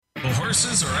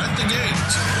horses are at the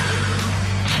gate.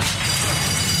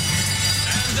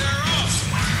 And they're off.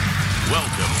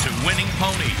 Welcome to Winning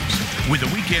Ponies. With the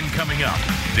weekend coming up,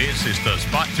 this is the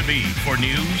spot to be for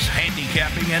news,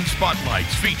 handicapping, and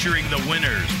spotlights featuring the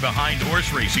winners behind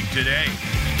horse racing today.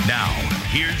 Now,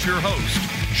 here's your host,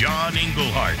 John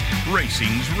Englehart,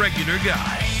 racing's regular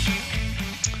guy.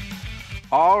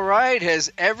 All right, has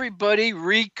everybody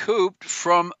recouped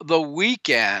from the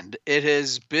weekend? It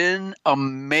has been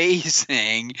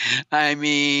amazing. I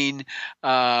mean,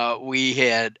 we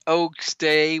had Oaks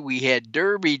Day, we had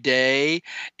Derby Day,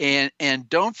 and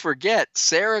don't forget,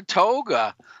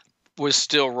 Saratoga was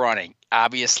still running.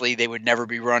 Obviously, they would never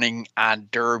be running on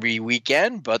Derby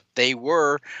weekend, but they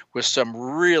were with some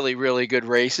really, really good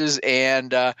races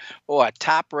and a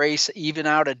top race even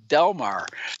out at Del Mar.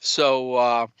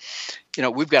 So,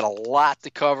 we've got a lot to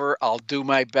cover. I'll do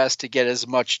my best to get as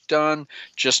much done.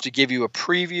 Just to give you a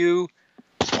preview,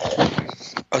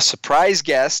 a surprise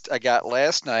guest I got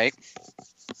last night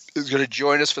is going to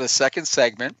join us for the second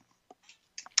segment.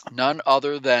 None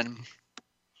other than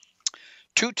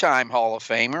two-time Hall of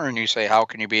Famer, and you say, how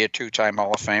can you be a two-time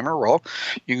Hall of Famer? Well,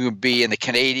 you can be in the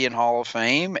Canadian Hall of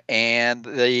Fame and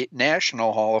the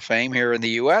National Hall of Fame here in the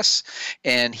U.S.,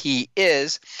 and he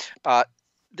is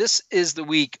this is the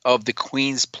week of the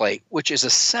Queen's Plate, which is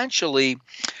essentially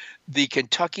the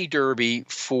Kentucky Derby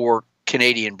for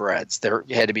Canadian breds. There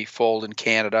had to be foaled in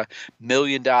Canada, $1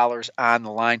 million on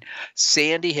the line.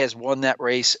 Sandy has won that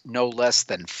race no less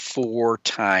than 4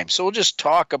 times. So we'll just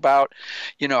talk about,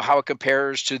 how it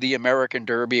compares to the American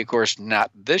Derby. Of course,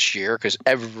 not this year because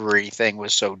everything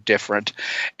was so different.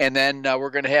 And then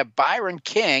we're going to have Byron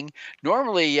King.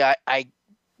 Normally, I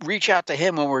reach out to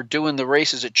him when we're doing the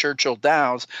races at Churchill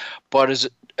Downs, but as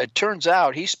it turns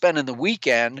out, he's spending the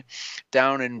weekend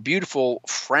down in beautiful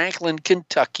Franklin,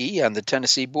 Kentucky on the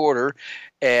Tennessee border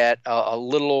at a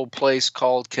little old place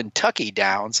called Kentucky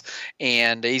Downs,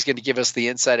 and he's going to give us the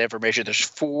inside information. There's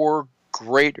 4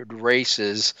 great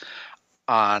races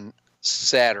on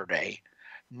Saturday.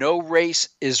 No race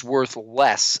is worth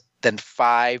less than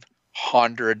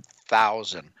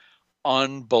 $500,000.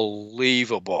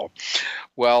 Unbelievable.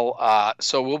 Well,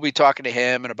 so we'll be talking to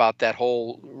him and about that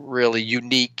whole really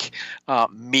unique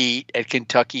meet at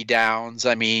Kentucky Downs.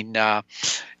 I mean,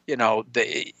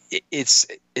 it's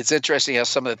interesting how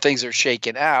some of the things are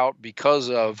shaken out because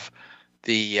of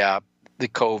the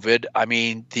COVID. I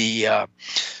mean, the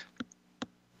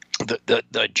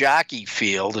jockey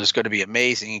field is going to be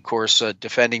amazing. Of course,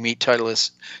 defending meet titleist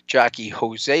jockey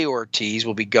Jose Ortiz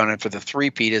will be gunning for the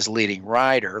three-peat as leading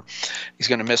rider. He's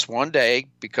going to miss one day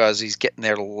because he's getting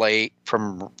there late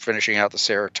from finishing out the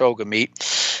Saratoga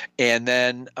meet. And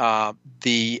then on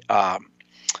the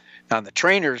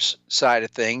trainers' side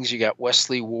of things, you got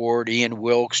Wesley Ward, Ian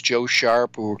Wilkes, Joe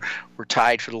Sharp, who were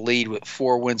tied for the lead with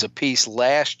 4 wins apiece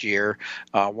last year.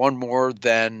 One more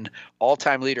than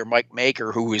all-time leader Mike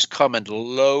Maker, who is coming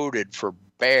loaded for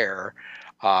bear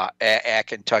at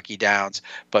Kentucky Downs.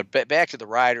 But back to the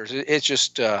riders, it's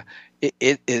just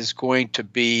it is going to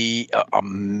be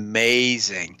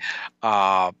amazing.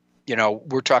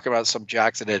 We're talking about some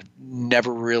jocks that had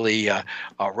never really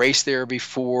raced there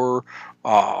before.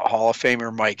 Hall of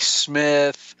Famer Mike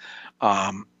Smith.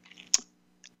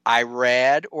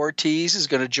 Irad Ortiz is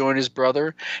going to join his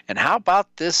brother. And how about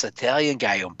this Italian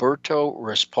guy, Umberto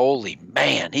Rispoli?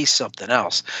 Man, he's something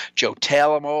else. Joe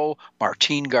Talamo,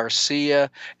 Martin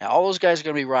Garcia, and all those guys are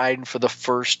going to be riding for the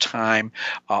first time.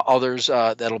 Others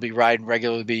that'll be riding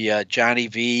regularly will be Johnny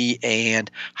V and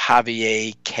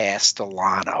Javier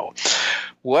Castellano.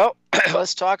 Well,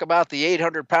 let's talk about the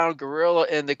 800-pound gorilla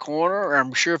in the corner.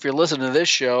 I'm sure if you're listening to this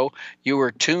show, you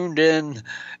were tuned in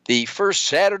the first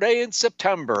Saturday in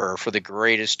September for the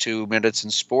greatest 2 minutes in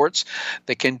sports,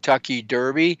 the Kentucky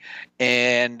Derby,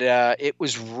 and it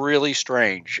was really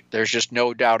strange. There's just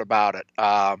no doubt about it.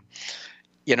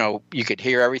 You could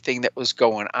hear everything that was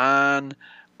going on.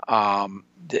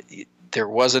 There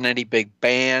wasn't any big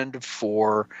band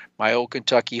for my old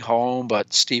Kentucky home,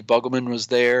 but Steve Bugelman was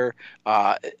there,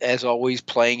 as always,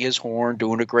 playing his horn,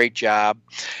 doing a great job.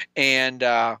 And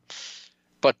but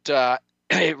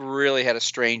it really had a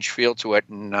strange feel to it.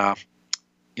 And,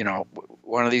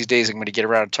 one of these days I'm going to get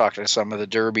around and talk to some of the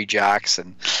Derby jocks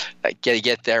and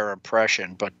get their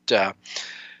impression. But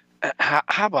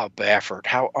how about Baffert?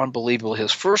 How unbelievable he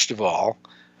is. First of all,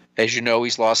 as you know,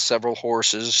 he's lost several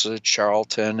horses,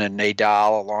 Charlton and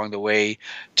Nadal, along the way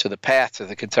to the path to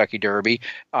the Kentucky Derby.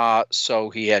 So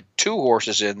he had 2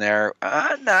 horses in there.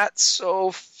 Not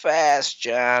so fast,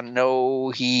 John.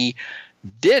 No, he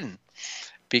didn't.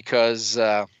 Because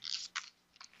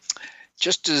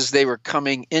just as they were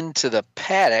coming into the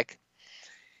paddock,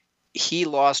 he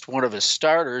lost one of his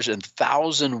starters in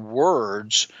 1,000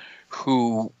 Words,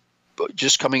 who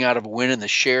just coming out of a win in the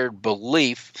Shared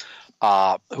Belief,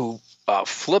 who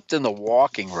flipped in the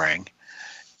walking ring.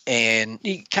 And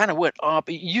he kind of went up.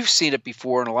 You've seen it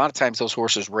before, and a lot of times those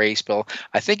horses race, Bill.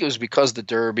 I think it was because the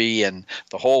Derby and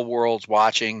the whole world's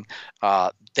watching.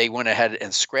 They went ahead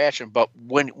and scratched him. But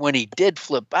when he did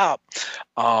flip out,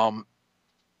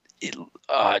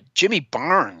 Jimmy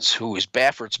Barnes, who was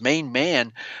Baffert's main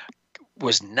man,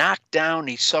 was knocked down.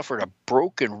 He suffered a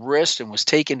broken wrist and was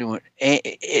taken to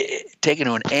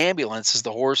an ambulance as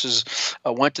the horses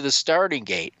went to the starting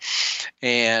gate.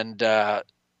 And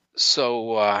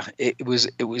so it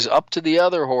was up to the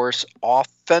other horse,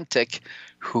 Authentic,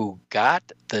 who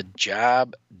got the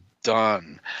job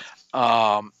done.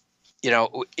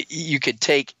 You could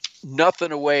take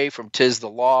nothing away from Tis the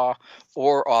Law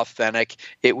or Authentic.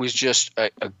 It was just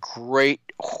a great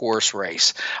horse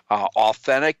race.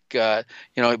 Authentic,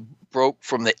 broke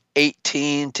from the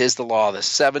 18, Tis the Law, the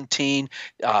 17.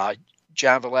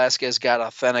 John Velasquez got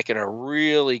Authentic in a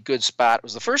really good spot. It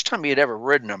was the first time he had ever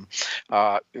ridden him,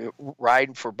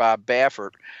 riding for Bob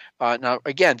Baffert. Now,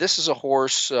 again, this is a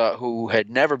horse who had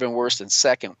never been worse than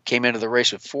second, came into the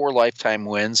race with 4 lifetime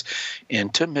wins,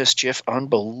 and to mischief,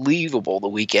 unbelievable the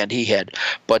weekend he had.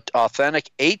 But Authentic,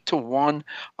 8-1.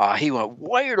 He went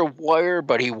wire to wire,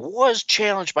 but he was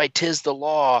challenged by Tis the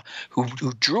Law, who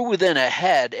drew within a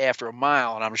head after a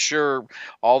mile. And I'm sure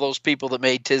all those people that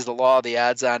made Tis the Law the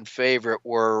odds-on favorite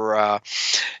were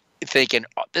thinking,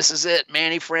 oh, this is it.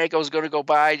 Manny Franco's going to go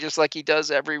by just like he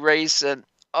does every race. And,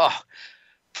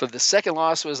 for the second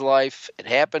loss of his life, it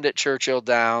happened at Churchill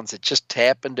Downs. It just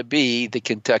happened to be the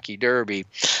Kentucky Derby.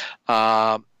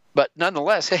 But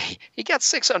nonetheless, hey, he got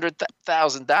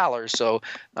 $600,000, so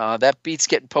that beats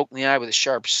getting poked in the eye with a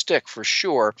sharp stick for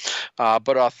sure.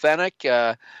 But Authentic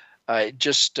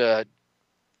just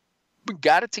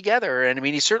got it together. And, I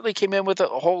mean, he certainly came in with a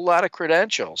whole lot of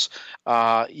credentials,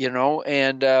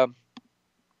 and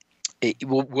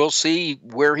we'll see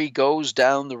where he goes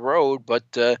down the road, but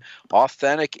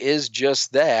Authentic is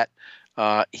just that.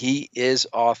 He is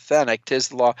Authentic. Tis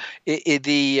the Law.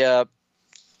 The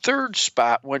third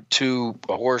spot went to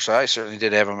a horse I certainly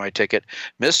did have on my ticket,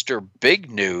 Mr. Big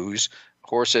News,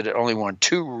 horse that had only won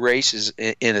 2 races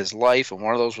in his life, and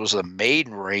one of those was a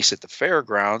maiden race at the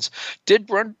fairgrounds. Did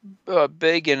run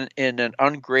big in an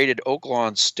ungraded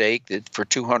Oaklawn stake for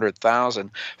 $200,000,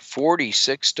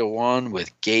 46-1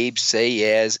 with Gabe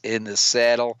Sayaz in the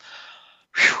saddle.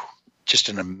 Whew. Just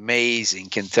an amazing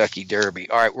Kentucky Derby.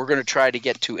 All right, we're going to try to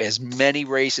get to as many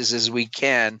races as we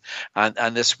can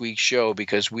on this week's show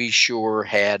because we sure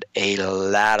had a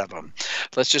lot of them.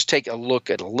 Let's just take a look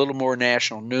at a little more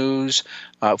national news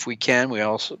if we can. We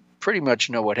also pretty much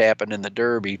know what happened in the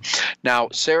Derby. Now,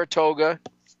 Saratoga,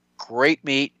 great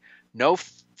meet. No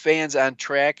fans on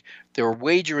track. Their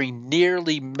wagering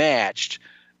nearly matched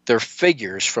their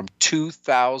figures from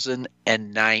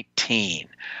 2019.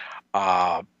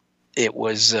 It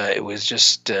was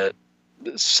just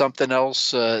something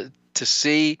else to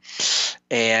see,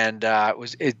 and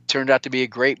it turned out to be a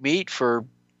great meet for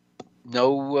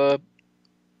no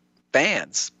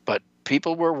fans, but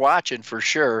people were watching for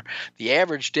sure. The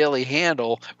average daily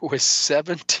handle was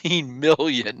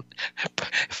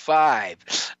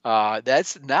 17,000,005.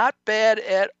 That's not bad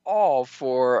at all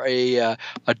for a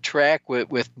track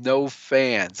with no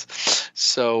fans.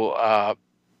 So.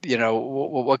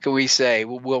 What can we say?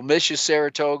 We'll miss you,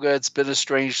 Saratoga. It's been a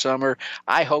strange summer.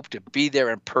 I hope to be there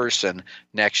in person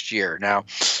next year. Now,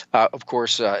 of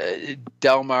course,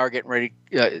 Del Mar getting ready,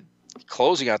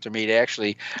 closing out their meet,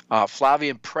 actually.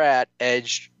 Flavian Pratt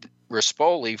edged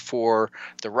Rispoli for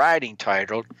the riding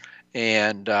title,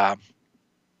 and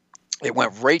it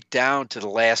went right down to the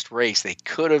last race. They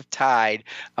could have tied,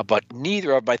 but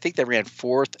neither of them. I think they ran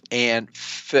 4th and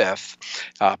 5th.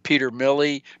 Peter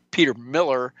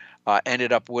Miller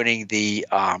ended up winning the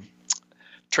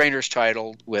trainer's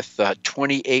title with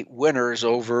 28 winners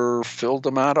over Phil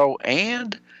D'Amato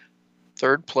and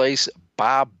third place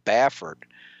Bob Baffert.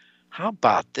 How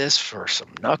about this for some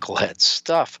knucklehead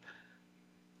stuff?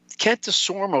 Kent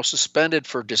DeSormo suspended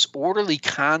for disorderly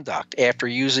conduct after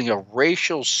using a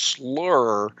racial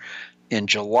slur in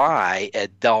July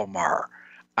at Del Mar.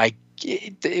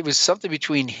 It was something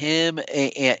between him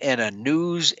and a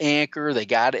news anchor. They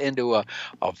got into a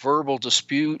verbal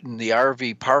dispute in the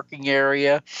RV parking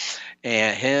area,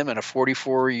 and him and a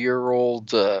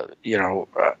 44-year-old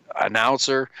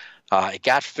announcer It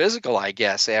got physical, I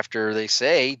guess, after they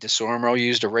say DeSormo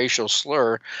used a racial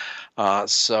slur.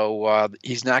 So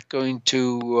he's not going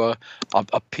to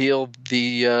appeal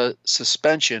the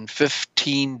suspension.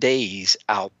 15 days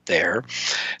out there.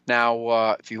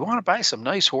 Now, if you want to buy some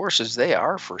nice horses, they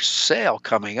are for sale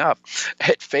coming up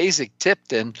at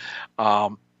Fasig-Tipton.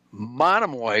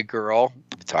 Monomoy Girl,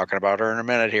 talking about her in a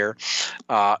minute here,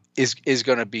 is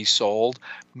going to be sold.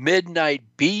 Midnight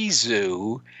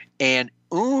Bizou and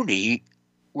Uni,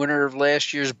 winner of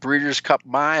last year's Breeders' Cup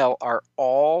Mile, are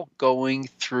all going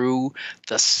through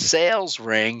the sales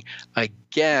ring.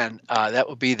 Again, that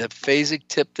will be the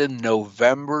Fasig-Tipton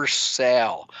November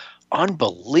sale.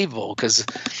 Unbelievable, because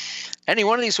any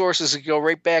one of these horses could go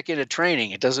right back into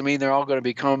training. It doesn't mean they're all going to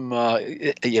become,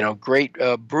 great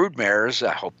brood mares.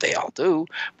 I hope they all do,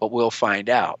 but we'll find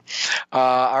out.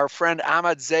 Our friend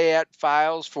Ahmad Zayat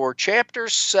files for Chapter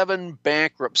 7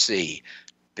 bankruptcy.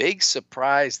 Big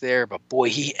surprise there, but boy,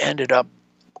 he ended up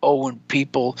owing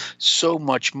people so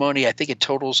much money. I think it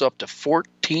totals up to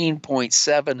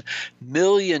 $14.7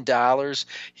 million.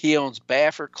 He owns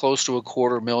Baffert close to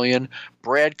 $250,000,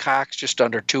 Brad Cox just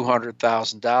under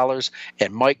 $200,000,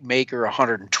 and Mike Maker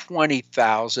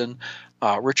 $120,000.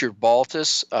 Richard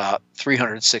Baltus,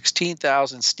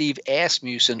 $316,000. Steve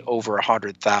Asmussen over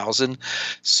 $100,000.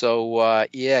 So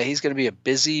he's going to be a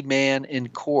busy man in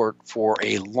court for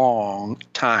a long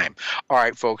time. All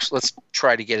right, folks, let's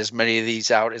try to get as many of these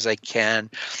out as I can.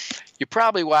 You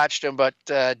probably watched them, but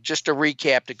just a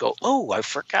recap to go, oh, I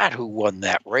forgot who won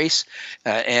that race.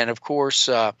 And of course,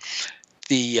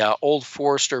 the Old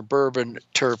Forester Bourbon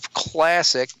Turf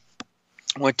Classic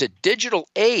went to Digital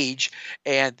Age,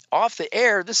 and off the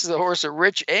air, this is the horse that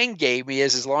Rich Eng gave me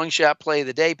as his long shot play of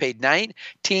the day, paid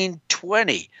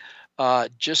 $19.20.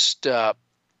 Just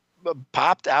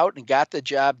popped out and got the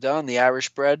job done, the Irish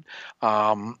bred.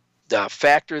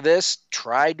 Factor this,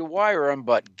 tried to wire him,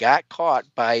 but got caught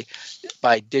by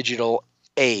Digital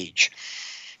Age.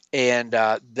 And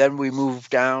then we move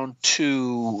down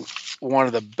to one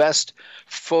of the best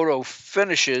photo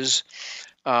finishes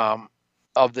of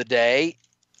the day.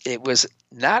 It was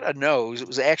not a nose, it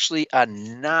was actually a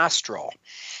nostril.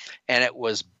 And it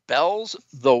was Bells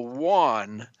the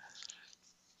One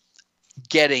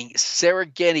getting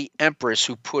Serengeti Empress,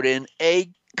 who put in a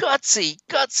gutsy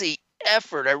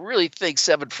effort. I really think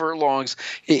 7 furlongs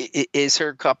is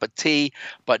her cup of tea,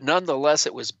 but nonetheless,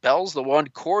 it was Bells the One.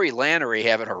 Corey Lannery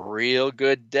having a real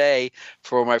good day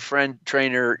for my friend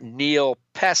trainer Neil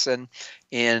Pesson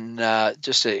in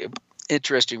just a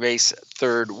interesting race.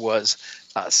 Third was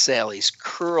Sally's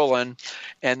Curlin,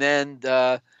 and then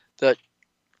the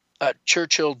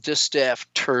Churchill Distaff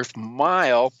Turf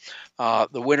Mile.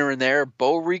 The winner in there,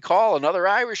 Beau Recall, another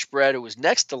Irish bred who was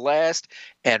next to last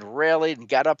and rallied and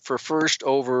got up for first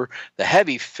over the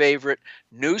heavy favorite,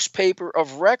 Newspaper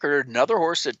of Record, another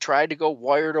horse that tried to go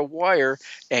wire to wire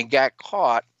and got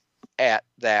caught at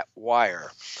that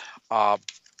wire.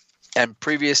 And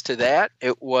previous to that,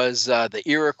 it was the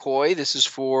Iroquois. This is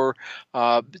for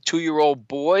 2-year-old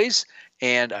boys,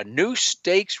 and a new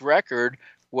stakes record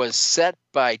was set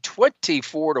by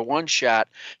 24 to 1 shot,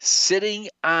 Sitting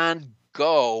on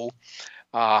Go.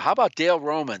 How about Dale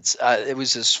Romans? It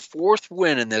was his 4th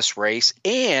win in this race,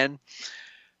 and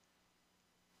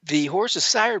the horse is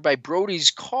sired by Brody's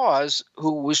Cause,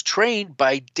 who was trained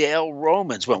by Dale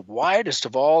Romans. Went widest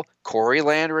of all, Corey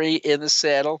Landry in the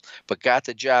saddle, but got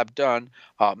the job done.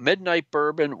 Midnight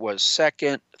Bourbon was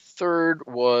second. Third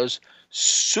was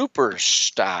Super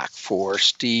Stock for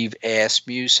Steve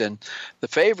Asmussen. The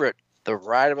favorite, The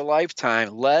Ride of a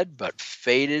Lifetime, led but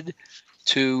faded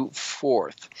to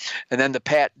 4th. And then the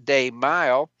Pat Day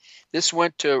Mile, this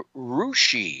went to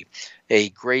Rushi, a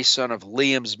gray son of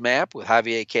Liam's Map with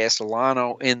Javier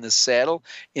Castellano in the saddle.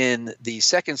 In the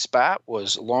second spot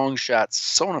was Longshot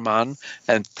Sonaman,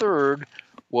 and third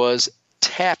was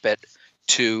Tap It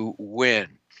to Win.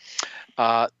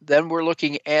 Then we're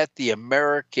looking at the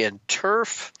American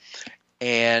Turf,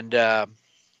 and the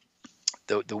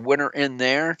winner in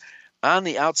there on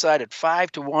the outside at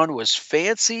 5 to 1 was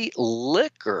Fancy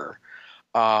Liquor.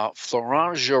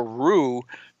 Florent Giroux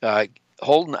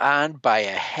holding on by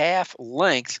a half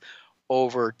length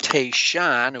over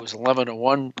Tayshawn. It was 11 to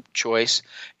 1 choice,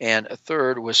 and a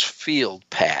third was Field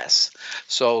Pass.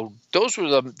 So those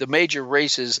were the major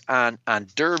races on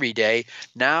Derby Day.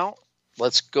 Now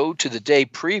let's go to the day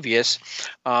previous,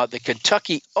 the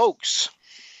Kentucky Oaks.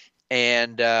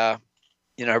 And,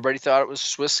 everybody thought it was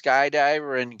Swiss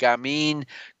Skydiver and Gamine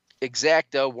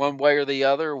Exacta, one way or the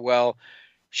other. Well,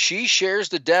 She Shares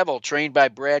the Devil, trained by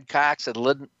Brad Cox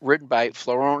and ridden by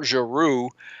Florent Giroux,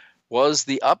 was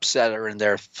the upsetter in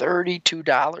there,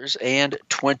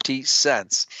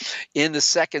 $32.20. In the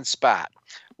second spot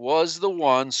was the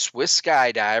one Swiss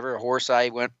Skydiver, a horse I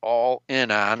went all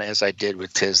in on, as I did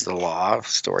with 'Tis the Law,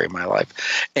 story of my life.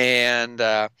 And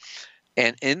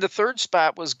in the third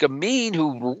spot was Gamine,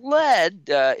 who led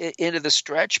into the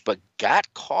stretch but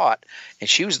got caught, and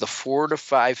she was the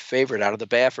 4-5 favorite out of the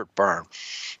Baffert barn.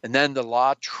 And then the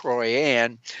La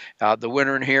Troyenne, the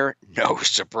winner in here, no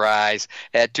surprise,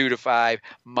 at 2-5,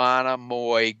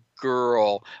 Monomoy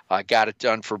Girl got it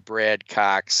done for Brad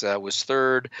Cox, was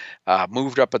third,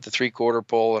 moved up at the 3/4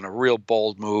 pole in a real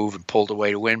bold move and pulled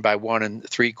away to win by 1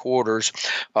 3/4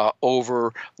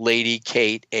 over Lady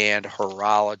Kate and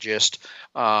Horologist.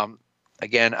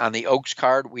 Again, on the Oaks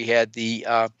card, we had the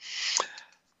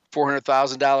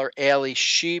 $400,000 Ali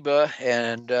Sheba,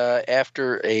 and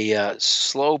after a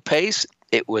slow pace,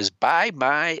 it was By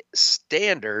My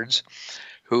Standards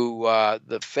who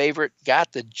the favorite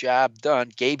got the job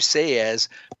done. Gabe Saez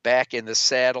back in the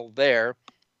saddle there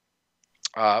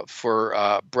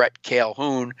for Brett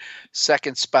Calhoun.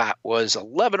 Second spot was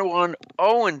 11-1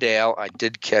 Owendale. I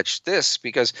did catch this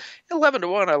because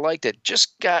 11-1, I liked it.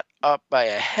 Just got up by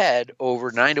a head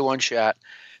over 9-1 shot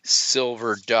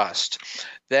Silver Dust.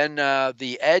 Then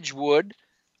the Edgewood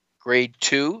Grade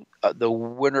 2. The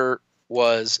winner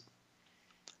was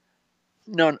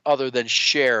none other than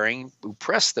Sharing, who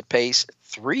pressed the pace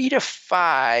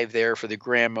 3-5 there for the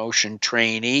Grand Motion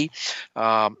trainee.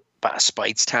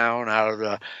 Spitestown out of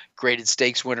the graded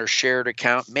stakes winner shared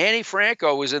account. Manny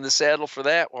Franco was in the saddle for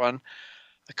that one.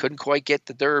 I couldn't quite get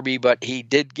the Derby, but he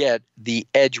did get the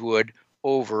Edgewood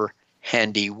over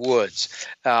Hendy Woods.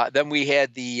 Then we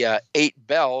had the 8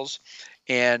 Bells.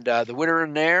 And the winner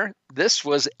in there, this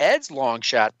was Ed's long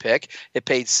shot pick. It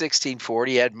paid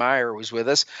 $16.40. Ed Meyer was with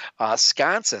us.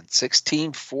 Sconson,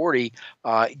 $16.40,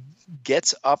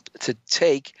 gets up to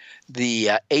take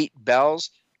the 8 Bells.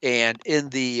 And in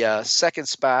the second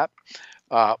spot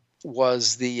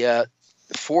was the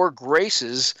 4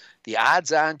 Graces, the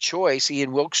odds-on choice,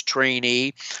 Ian Wilkes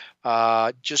trainee.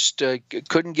 Just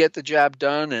couldn't get the job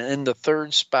done. And in the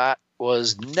third spot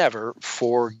was Never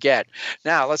Forget.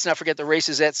 Now, let's not forget the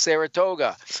races at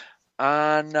Saratoga.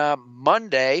 On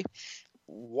Monday,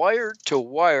 wire to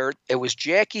wire, it was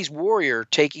Jackie's Warrior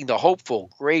taking the hopeful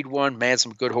Grade 1. Man,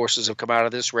 some good horses have come out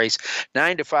of this race.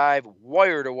 9-5,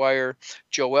 wire to wire.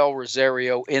 Joel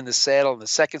Rosario in the saddle. And the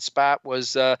second spot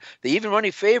was the even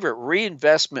money favorite,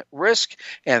 Reinvestment Risk.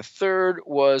 And third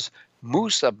was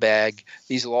Musa Bag.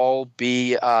 These will all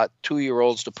be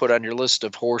 2-year-olds to put on your list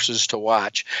of horses to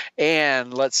watch.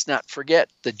 And let's not forget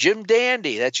the Jim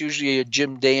Dandy. That's usually a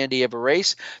Jim Dandy of a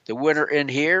race. The winner in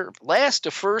here, last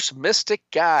to first, Mystic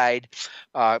Guide,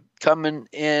 coming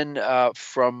in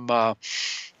from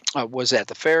was at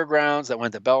the fairgrounds, that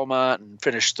went to Belmont and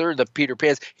finished third. The Peter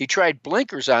Pans. He tried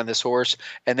blinkers on this horse,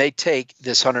 and they take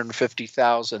this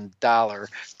 $150,000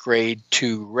 Grade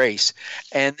 2 race.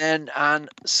 And then on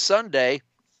Sunday,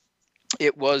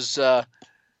 it was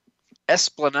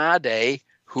Esplanade,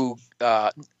 who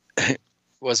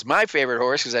was my favorite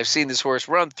horse because I've seen this horse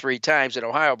run 3 times in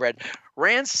Ohio bred.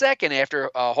 Ran second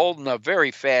after holding a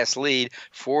very fast lead,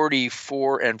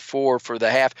 44-4 for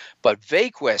the half. But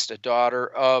Vaquist, a daughter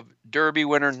of Derby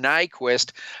winner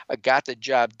Nyquist, got the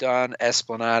job done.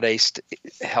 Esplanade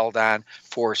held on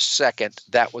for second.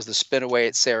 That was the spin away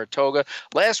at Saratoga.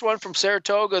 Last one from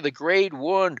Saratoga, the Grade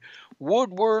 1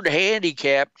 Woodward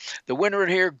Handicap. The winner in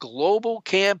here, Global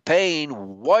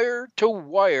Campaign, wire to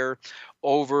wire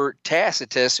over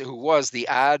Tacitus, who was the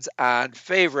odds-on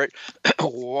favorite.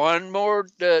 One more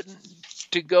to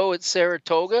go at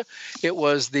Saratoga. It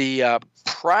was the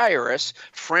Prioress,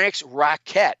 Frank's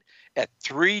Rocket, at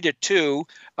 3-2,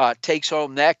 takes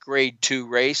home that Grade 2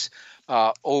 race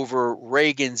over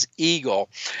Reagan's Eagle.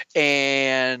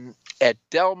 And at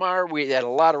Del Mar, we had a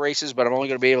lot of races, but I'm only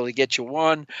going to be able to get you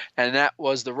one, and that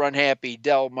was the Run Happy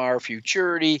Del Mar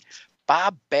Futurity.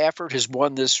 Bob Baffert has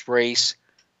won this race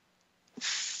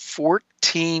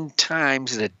 14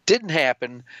 times, and it didn't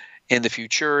happen in the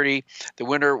Futurity. The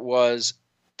winner was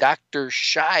Dr.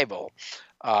 Scheibel,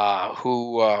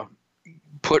 who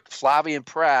put Flavian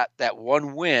Pratt, that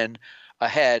one win,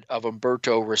 ahead of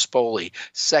Umberto Rispoli.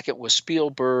 Second was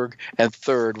Spielberg, and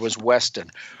third was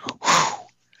Weston. Whew.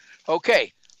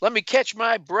 Okay, let me catch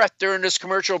my breath during this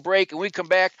commercial break, and we come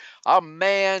back. A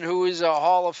man who is a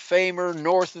Hall of Famer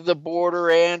north of the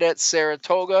border and at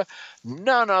Saratoga,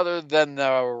 none other than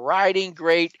the riding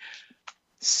great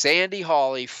Sandy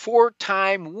Hawley,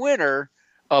 4-time winner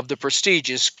of the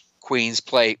prestigious Queen's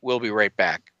Plate. We'll be right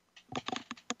back.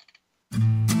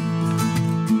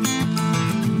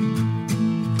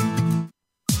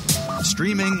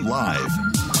 Streaming live.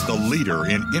 The leader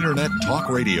in Internet talk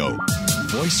radio.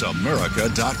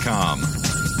 VoiceAmerica.com.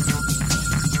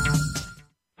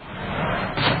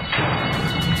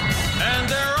 And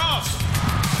they're off.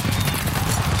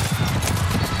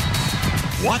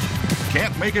 What?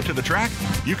 Can't make it to the track?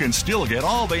 You can still get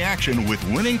all the action with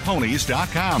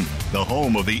winningponies.com, the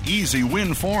home of the easy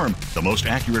win form, the most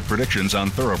accurate predictions on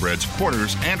thoroughbreds,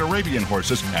 quarters, and Arabian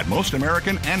horses at most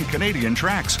American and Canadian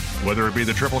tracks. Whether it be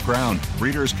the Triple Crown,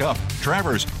 Breeders' Cup,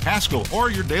 Travers, Haskell, or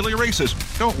your daily races,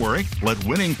 don't worry, let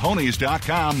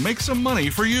winningponies.com make some money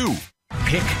for you.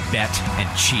 Pick, bet, and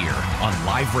cheer on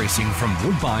live racing from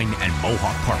Woodbine and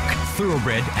Mohawk Park.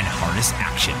 Thoroughbred and harness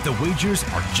action. The wagers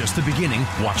are just the beginning.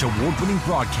 Watch award-winning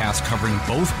broadcasts covering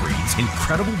both breeds,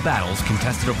 incredible battles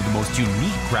contested over the most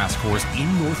unique grass course in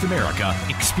North America.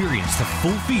 Experience the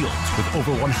full fields with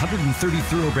over 130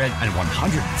 thoroughbred and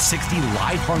 160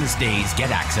 live harness days.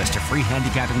 Get access to free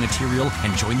handicapping material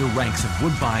and join the ranks of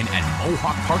Woodbine and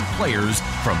Mohawk Park players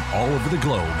from all over the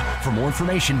globe. For more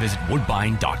information, visit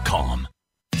woodbine.com.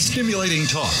 Stimulating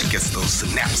talk. It gets those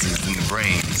synapses in the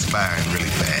brain firing really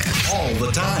fast. All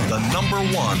the time. The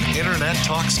 #1 Internet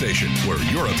talk station where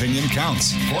your opinion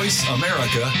counts.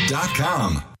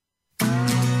 VoiceAmerica.com.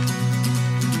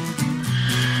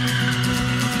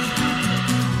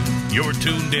 You're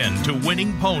tuned in to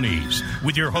Winning Ponies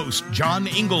with your host, John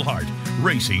Englehart,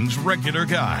 racing's regular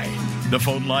guy. The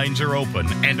phone lines are open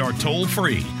and are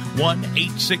toll-free,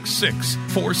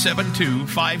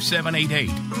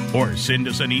 1-866-472-5788. Or send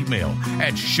us an email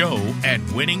at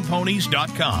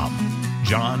show@winningponies.com.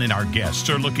 John and our guests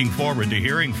are looking forward to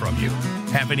hearing from you.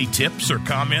 Have any tips or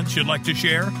comments you'd like to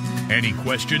share? Any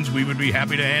questions we would be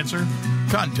happy to answer?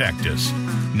 Contact us.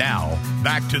 Now,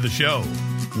 back to the show.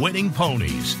 Winning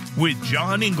Ponies with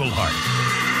John Englehart.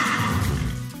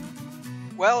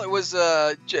 Well, it was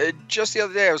just the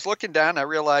other day I was looking down, I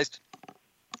realized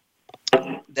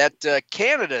that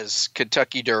Canada's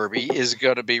Kentucky Derby is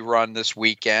going to be run this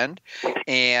weekend.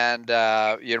 And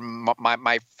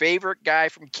my favorite guy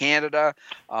from Canada,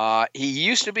 he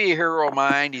used to be a hero of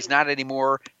mine. He's not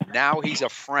anymore. Now he's a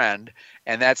friend.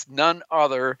 And that's none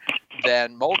other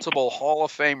than multiple Hall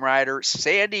of Fame rider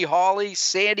Sandy Hawley.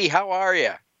 Sandy, how are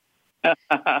you?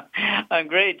 I'm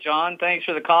great, John. Thanks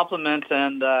for the compliment.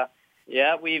 And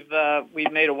yeah, we've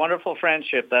made a wonderful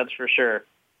friendship, that's for sure.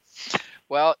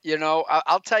 Well,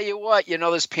 I'll tell you what,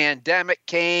 this pandemic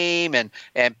came and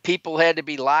people had to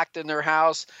be locked in their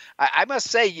house. I must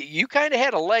say, you kind of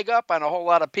had a leg up on a whole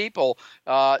lot of people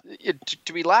to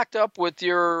be locked up with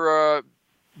your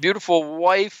beautiful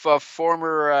wife,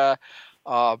 former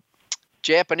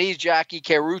Japanese jockey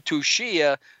Kaoru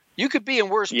Tsuchiya. You could be in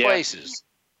worse places.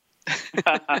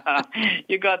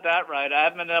 You got that right. I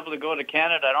haven't been able to go to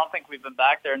Canada. I don't think we've been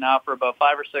back there now for about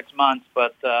 5 or 6 months,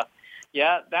 but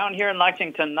yeah, down here in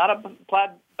Lexington, not a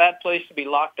bad place to be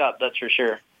locked up, that's for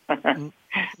sure.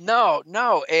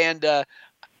 No. And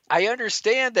I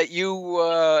understand that you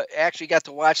actually got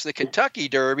to watch the Kentucky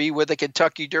Derby with the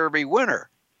Kentucky Derby winner.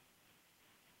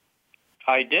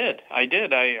 I did.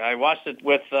 I watched it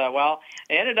with, I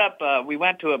ended up, we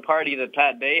went to a party that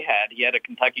Pat Day had. He had a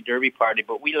Kentucky Derby party,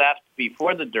 but we left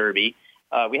before the Derby.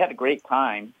 We had a great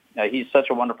time. He's such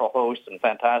a wonderful host and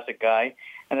fantastic guy.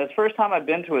 And it's the first time I've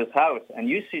been to his house, and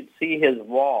you should see his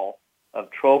wall of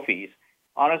trophies.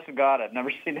 Honest to God, I've never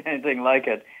seen anything like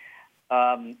it.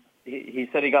 He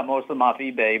said he got most of them off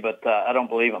eBay, but I don't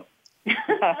believe him.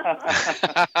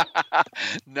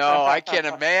 No, I can't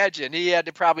imagine. He had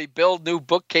to probably build new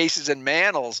bookcases and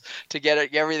mantles to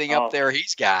get everything up there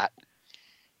he's got.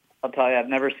 I'll tell you, I've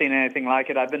never seen anything like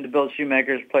it. I've been to Bill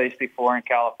Shoemaker's place before in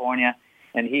California,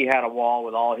 and he had a wall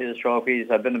with all his trophies.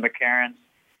 I've been to McCarran's,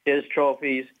 his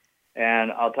trophies,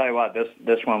 and I'll tell you what,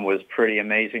 this one was pretty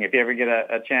amazing. If you ever get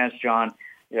a chance, John,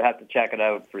 you'll have to check it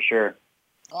out for sure.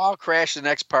 I'll crash the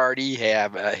next party he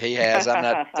has. I'm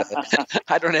not.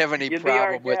 I don't have any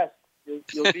problem with.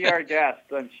 You'll be our guest.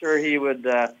 I'm sure he would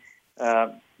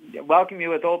welcome you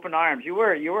with open arms. You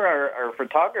were our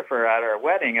photographer at our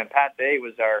wedding, and Pat Day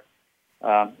was our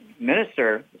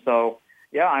minister. So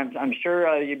yeah, I'm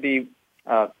sure you'd be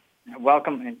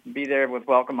welcome and be there with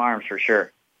welcome arms for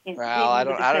sure. Well, I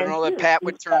don't know that Pat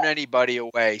would turn anybody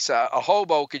away. So a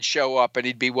hobo could show up and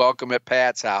he'd be welcome at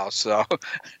Pat's house. So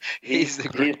he's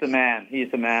the man.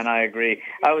 He's the man. I agree.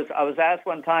 I was asked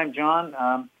one time,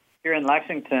 John, here in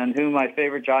Lexington, who my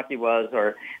favorite jockey was,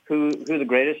 or who the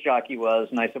greatest jockey was,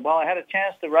 and I said, well, I had a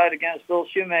chance to ride against Bill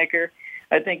Shoemaker.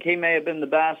 I think he may have been the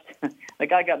best. The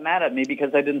guy got mad at me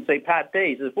because I didn't say Pat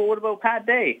Day. He says, well, what about Pat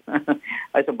Day?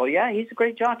 I said, well, yeah, he's a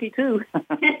great jockey too.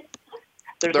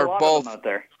 There's a lot of them out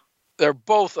there. they're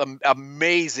both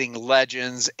amazing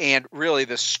legends, and really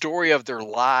the story of their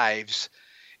lives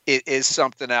is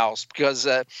something else. Because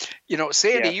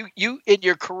Sandy, you in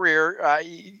your career,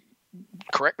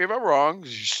 correct me if I'm wrong,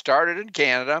 you started in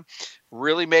Canada,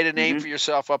 really made a name for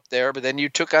yourself up there, but then you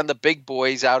took on the big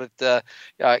boys out at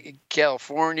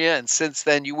California, and since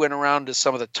then you went around to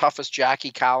some of the toughest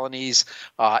jockey colonies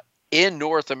in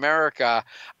North America.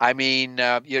 I mean,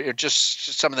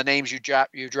 just some of the names you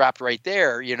dropped right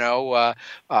there, Shoemaker,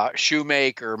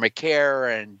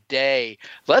 McCare, and Day.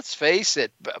 Let's face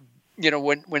it,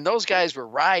 when those guys were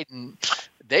riding,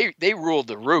 they ruled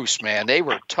the roost, man. They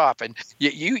were tough, and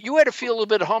you had to feel a little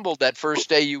bit humbled that first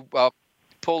day you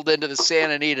pulled into the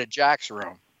Santa Anita Jocks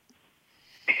room.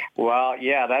 Well,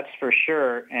 yeah, that's for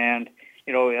sure. And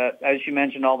as you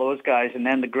mentioned, all those guys, and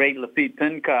then the great Lafitte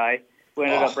Pinkai, who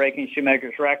ended up breaking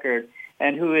Shoemaker's record,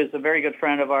 and who is a very good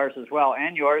friend of ours as well,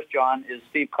 and yours, John, is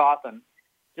Steve Cawthon.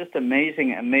 Just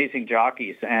amazing, amazing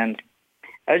jockeys. And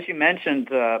as you mentioned,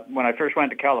 when I first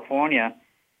went to California,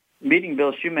 meeting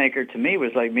Bill Shoemaker to me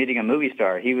was like meeting a movie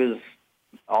star. He was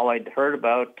all I'd heard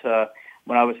about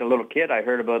when I was a little kid. I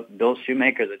heard about Bill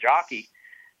Shoemaker, the jockey.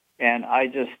 And I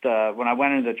just, when I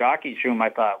went into the jockey's room, I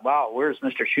thought, wow, where's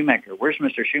Mr. Shoemaker? Where's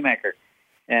Mr. Shoemaker?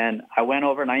 And I went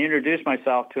over and I introduced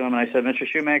myself to him, and I said, Mr.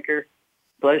 Shoemaker,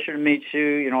 pleasure to meet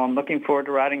you. I'm looking forward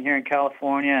to riding here in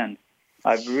California, and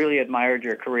I've really admired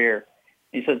your career.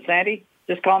 He said, Sandy,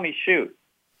 just call me Shoe.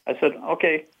 I said,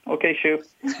 okay, Shoe.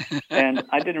 And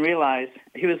I didn't realize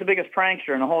he was the biggest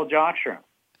prankster in the whole jocks room.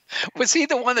 Was he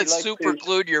the one that super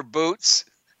glued your boots?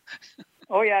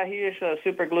 Oh, yeah, he used to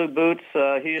super glue boots.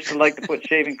 He used to like to put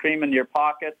shaving cream in your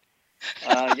pocket.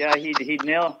 He'd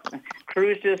nail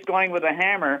Cruz just going with a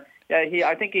hammer. Yeah,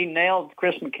 I think he nailed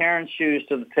Chris McCarron's shoes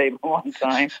to the table one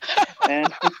time.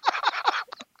 And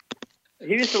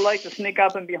he used to like to sneak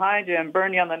up and behind you and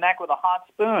burn you on the neck with a hot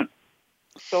spoon.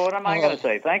 So what am I going to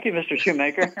say? Thank you, Mr.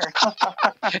 Shoemaker.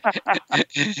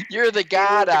 You're the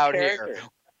god out here.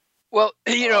 Well,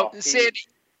 Sandy,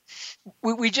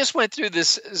 we just went through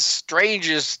this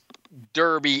strangest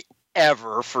derby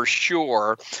ever, for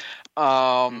sure.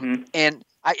 And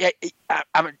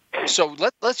so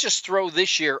let's just throw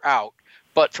this year out.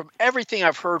 But from everything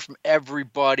I've heard from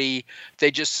everybody,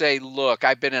 they just say, look,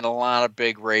 I've been in a lot of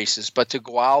big races, but to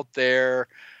go out there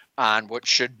on what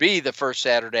should be the first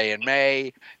Saturday in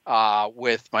May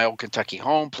with my old Kentucky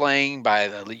home playing by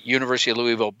the University of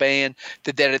Louisville band,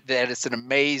 that it's an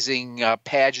amazing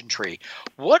pageantry.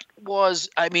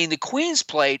 The Queen's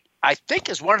Plate, I think,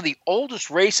 is one of the oldest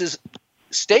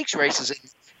stakes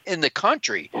races in the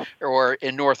country, or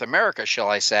in North America, shall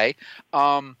I say.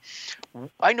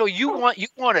 I know you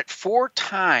won it 4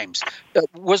 times.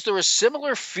 Was there a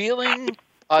similar feeling?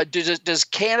 Does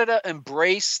Canada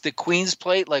embrace the Queen's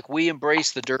Plate like we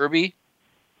embrace the Derby?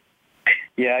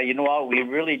 Yeah, you know what? We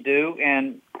really do.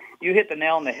 And you hit the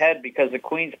nail on the head, because the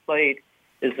Queen's Plate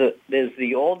is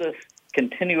the oldest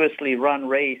continuously run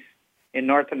race in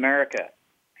North America.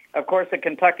 Of course, the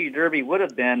Kentucky Derby would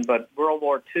have been, but World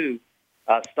War II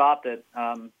stopped it.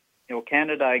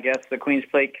 Canada, I guess, the Queen's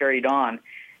Plate carried on,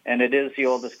 and it is the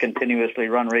oldest continuously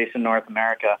run race in North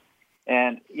America.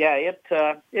 And yeah,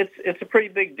 it's a pretty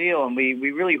big deal, and we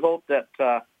really hope that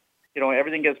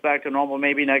everything gets back to normal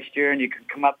maybe next year, and you can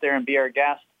come up there and be our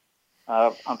guest.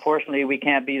 Unfortunately, we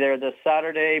can't be there this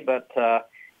Saturday, but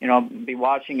be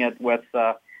watching it with.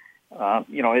 It's going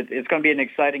to be an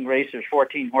exciting race. There's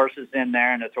 14 horses in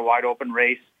there, and it's a wide open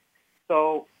race.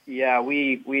 So yeah,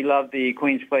 we love the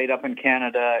Queen's Plate up in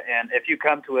Canada, and if you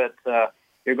come to it,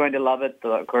 you're going to love it.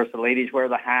 Of course, the ladies wear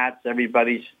the hats.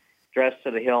 Everybody's dressed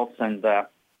to the hilts, and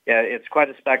it's quite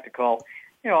a spectacle.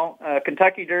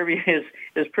 Kentucky Derby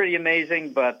is pretty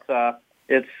amazing, but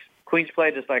it's Queen's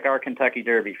Plate is like our Kentucky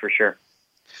Derby for sure.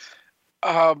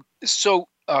 So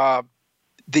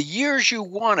the years you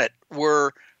won it,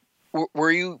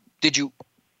 did you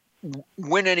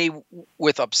win any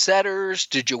with upsetters?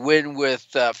 Did you win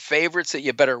with favorites that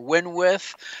you better win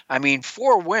with?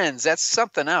 4 wins, that's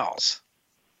something else.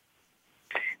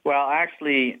 Well,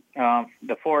 actually,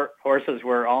 the 4 horses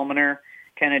were Almoner,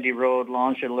 Kennedy Road,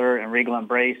 L'Angéleur, and Regal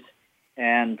Embrace.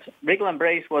 And Regal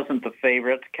Embrace wasn't the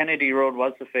favorite. Kennedy Road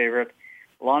was the favorite.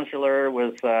 L'Angéleur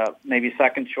was maybe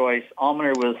second choice.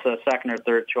 Almoner was second or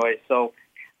third choice. So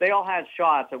they all had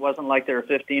shots. It wasn't like they were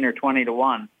 15 or 20 to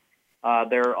 1.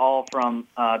 They're all from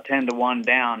 10 to 1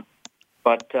 down.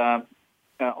 But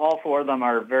all 4 of them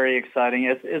are very exciting.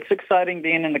 It's exciting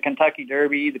being in the Kentucky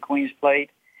Derby, the Queen's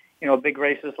Plate. Big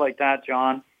races like that,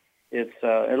 John. It's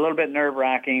a little bit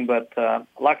nerve-wracking, but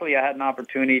luckily I had an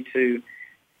opportunity to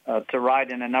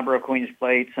ride in a number of Queen's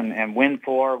Plates and win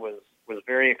 4 was was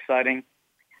very exciting.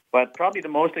 But probably the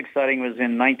most exciting was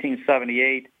in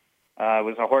 1978. It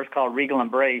was a horse called Regal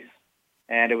Embrace,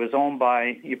 and it was owned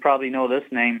by, you probably know this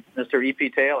name, Mr. E.P.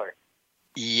 Taylor.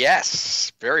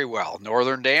 Yes, very well.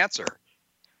 Northern Dancer.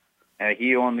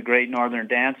 He owned the Great Northern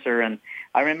Dancer, and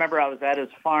I remember I was at his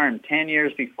farm 10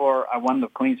 years before I won the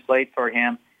Queen's Plate for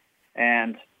him,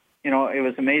 and, you know, it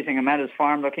was amazing. I'm at his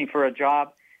farm looking for a job.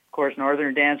 Of course,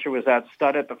 Northern Dancer was at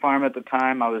stud at the farm at the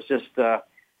time. I was just a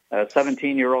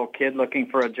 17-year-old kid looking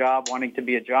for a job, wanting to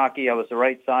be a jockey. I was the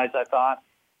right size, I thought.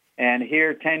 And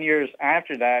here, 10 years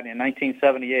after that, in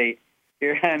 1978,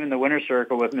 here I am in the winner's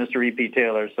circle with Mr. E.P.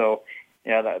 Taylor. So,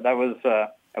 yeah, that was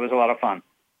a lot of fun.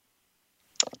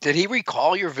 Did he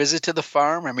recall your visit to the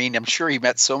farm? I mean, I'm sure he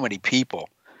met so many people.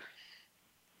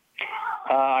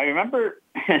 I remember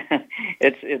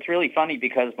it's really funny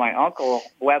because my uncle,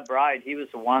 Webb Bride, he was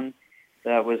the one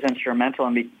that was instrumental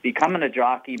in becoming a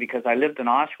jockey because I lived in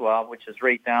Oshawa, which is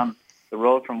right down the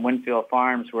road from Winfield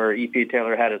Farms where E.P.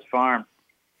 Taylor had his farm.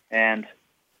 And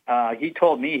he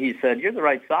told me, he said, "You're the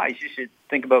right size. You should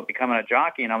think about becoming a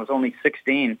jockey." And I was only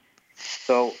 16.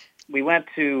 So we went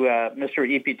to Mr.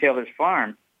 E.P. Taylor's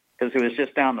farm because it was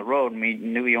just down the road, and we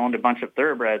knew he owned a bunch of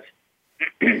thoroughbreds.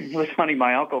 It was funny.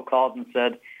 My uncle called and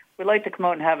said, "We'd like to come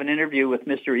out and have an interview with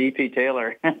Mr. E.P.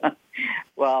 Taylor."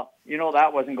 Well, you know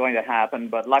that wasn't going to happen,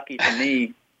 but lucky for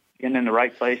me, being in the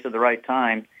right place at the right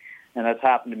time, and that's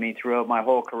happened to me throughout my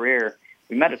whole career.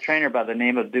 We met a trainer by the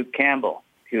name of Duke Campbell,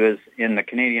 who is in the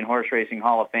Canadian Horse Racing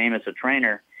Hall of Fame as a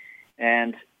trainer,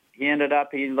 and he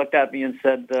looked at me and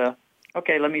said,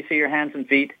 "Okay, let me see your hands and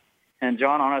feet." And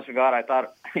John, honest to God, I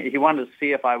thought he wanted to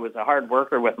see if I was a hard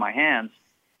worker with my hands,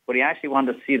 but he actually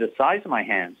wanted to see the size of my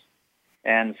hands.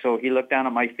 And so he looked down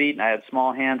at my feet, and I had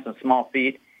small hands and small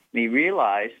feet, and he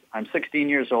realized I'm 16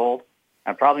 years old.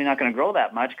 I'm probably not going to grow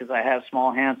that much because I have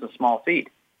small hands and small feet.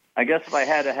 I guess if I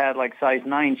had like size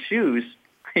 9 shoes,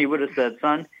 he would have said,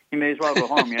 "Son, you may as well go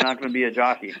home. You're not going to be a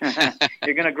jockey.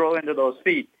 You're going to grow into those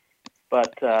feet."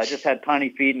 But I just had tiny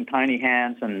feet and tiny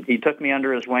hands, and he took me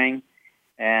under his wing,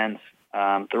 and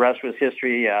the rest was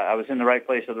history. I was in the right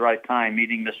place at the right time,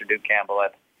 meeting Mr. Duke Campbell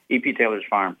at E.P. Taylor's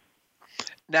farm.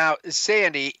 Now,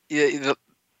 Sandy,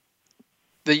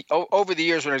 over the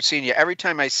years when I've seen you, every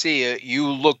time I see you, you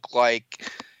look like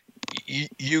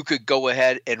you could go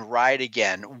ahead and ride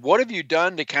again. What have you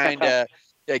done to kind of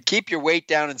keep your weight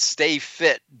down and stay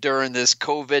fit during this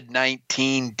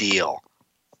COVID-19 deal?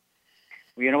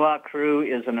 Well, you know what? Crew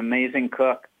is an amazing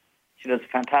cook. She does a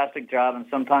fantastic job, and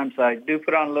sometimes I do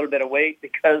put on a little bit of weight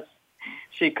because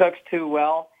she cooks too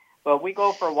well. But we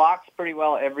go for walks pretty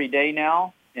well every day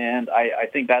now, and I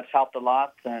think that's helped a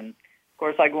lot. And, of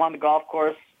course, I go on the golf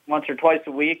course once or twice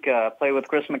a week, play with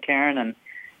Chris McCarron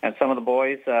and some of the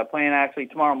boys, playing actually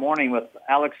tomorrow morning with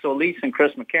Alex Solis and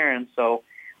Chris McCarron. So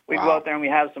we go out there and we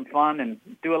have some fun and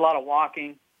do a lot of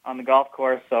walking on the golf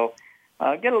course. So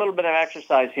get a little bit of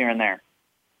exercise here and there.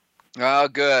 Oh,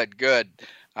 good.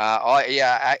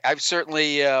 I've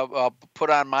certainly put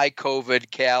on my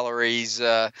COVID calories.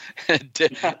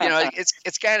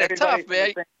 It's kind of tough,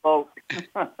 man.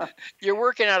 You're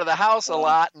working out of the house a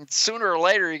lot, and sooner or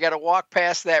later you got to walk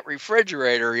past that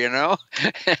refrigerator.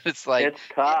 It's like it's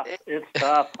tough. It's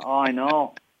tough. Oh, I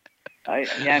know.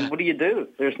 And what do you do?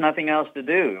 There's nothing else to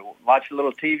do. Watch a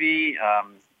little TV,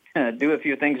 do a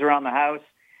few things around the house,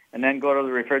 and then go to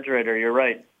the refrigerator. You're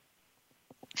right.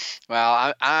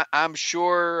 Well, I'm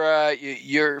sure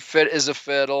you're fit as a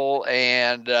fiddle,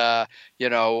 and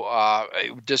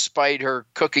despite her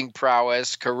cooking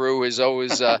prowess, Carew has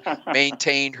always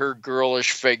maintained her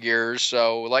girlish figure.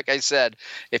 So, like I said,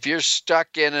 if you're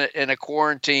stuck in a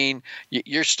quarantine,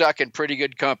 you're stuck in pretty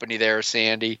good company there,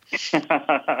 Sandy.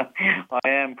 I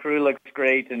am. Carew looks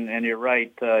great, and you're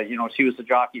right. She was a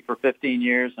jockey for 15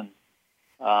 years, and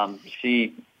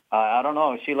she. I don't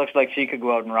know. She looks like she could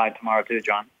go out and ride tomorrow too,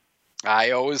 John.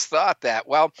 I always thought that.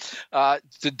 Well,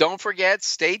 don't forget,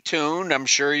 stay tuned. I'm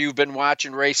sure you've been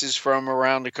watching races from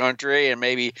around the country and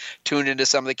maybe tuned into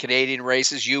some of the Canadian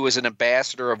races. You, as an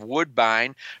ambassador of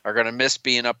Woodbine, are going to miss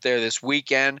being up there this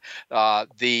weekend.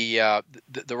 The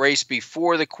race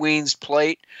before the Queen's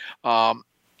Plate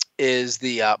is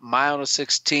the mile and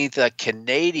 16th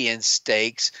Canadian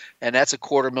Stakes, and that's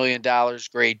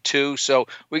 $250,000 grade 2. So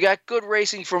we got good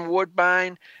racing from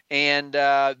Woodbine, and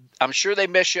I'm sure they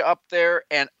miss you up there.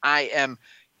 And I am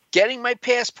getting my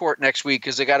passport next week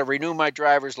because I got to renew my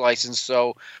driver's license.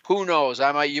 So who knows?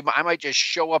 I might just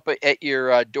show up at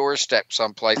your doorstep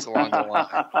someplace along the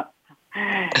line.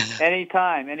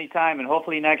 Anytime, and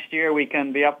hopefully next year we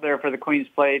can be up there for the Queen's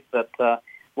Plate. But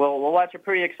we'll watch a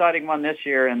pretty exciting one this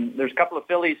year, and there's a couple of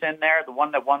fillies in there. The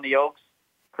one that won the Oaks,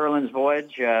 Curlin's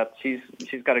Voyage. She's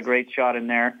got a great shot in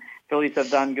there. Fillies have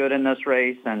done good in this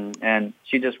race, and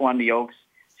she just won the Oaks.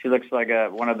 She looks like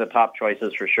one of the top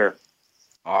choices for sure.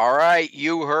 All right,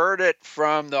 you heard it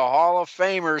from the Hall of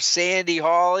Famer, Sandy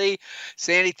Hawley.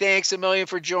 Sandy, thanks a million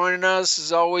for joining us.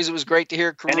 As always, it was great to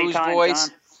hear Caru's voice.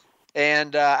 John.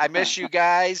 And I miss you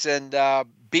guys, and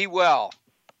be well.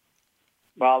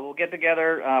 Well, we'll get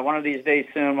together one of these days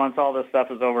soon once all this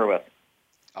stuff is over with.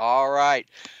 All right.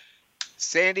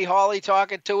 Sandy Hawley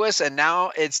talking to us, and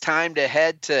now it's time to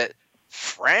head to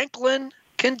Franklin,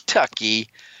 Kentucky,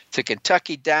 to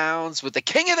Kentucky Downs with the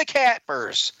king of the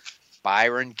cappers,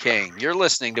 Byron King. You're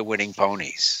listening to Winning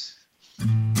Ponies.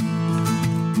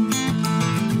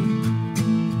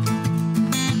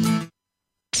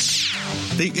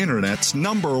 The Internet's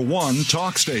 #1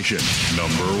 talk station.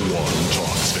 #1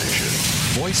 talk station.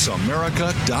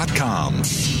 VoiceAmerica.com.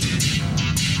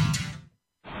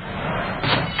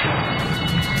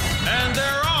 And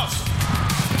they're off.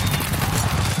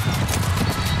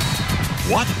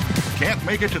 What? Can't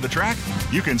make it to the track?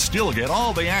 You can still get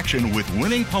all the action with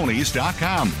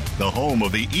winningponies.com, the home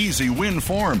of the easy win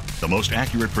form, the most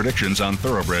accurate predictions on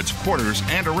thoroughbreds, quarters,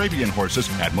 and Arabian horses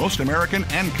at most American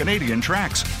and Canadian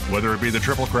tracks. Whether it be the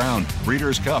Triple Crown,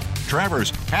 Breeders' Cup, Travers,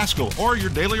 Haskell, or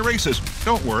your daily races,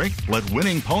 don't worry, let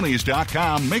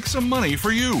winningponies.com make some money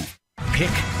for you.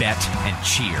 Pick, bet, and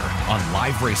cheer on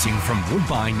live racing from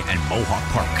Woodbine and Mohawk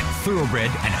Park. Thoroughbred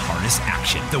and harness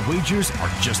action. The wagers are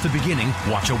just the beginning.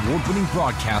 Watch award-winning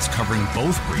broadcasts covering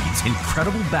both breeds,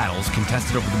 incredible battles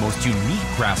contested over the most unique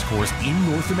grass course in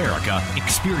North America.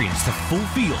 Experience the full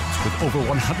fields with over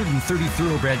 130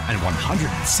 thoroughbred and 160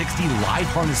 live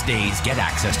harness days. Get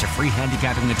access to free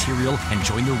handicapping material and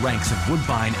join the ranks of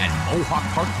Woodbine and Mohawk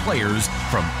Park players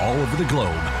from all over the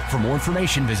globe. For more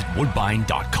information, visit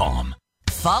woodbine.com.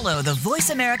 Follow the Voice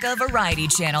America Variety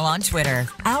channel on Twitter.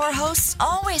 Our hosts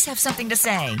always have something to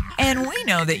say, and we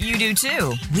know that you do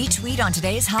too. We tweet on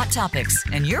today's hot topics,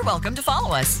 and you're welcome to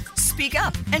follow us. Speak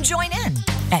up and join in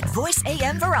at Voice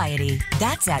AM Variety.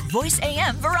 That's at Voice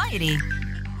AM Variety.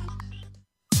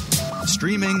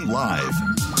 Streaming live,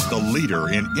 the leader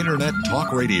in Internet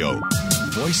talk radio.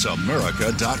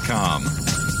 VoiceAmerica.com.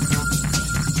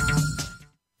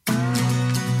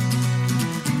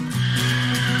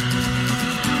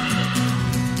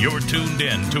 You're tuned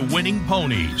in to Winning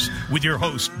Ponies with your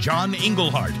host, John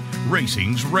Englehart,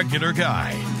 racing's regular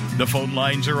guy. The phone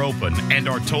lines are open and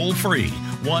are toll-free,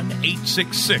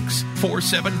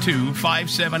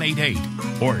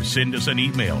 1-866-472-5788. Or send us an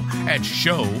email at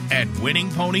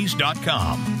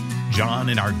show@winningponies.com. John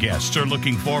and our guests are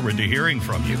looking forward to hearing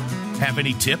from you. Have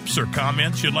any tips or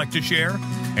comments you'd like to share?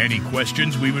 Any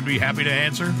questions we would be happy to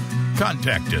answer?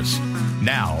 Contact us.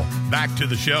 Now, back to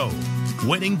the show.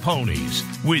 Winning Ponies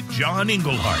with John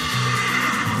Englehart.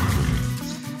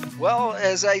 Well,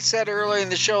 as I said earlier in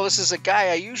the show, this is a guy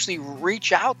I usually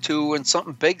reach out to when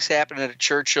something big's happening at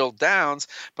Churchill Downs,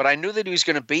 but I knew that he was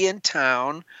going to be in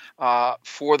town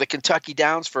for the Kentucky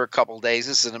Downs for a couple of days.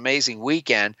 This is an amazing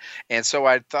weekend, and so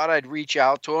I thought I'd reach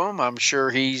out to him. I'm sure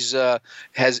he's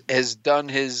has done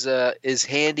his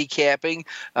handicapping.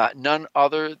 None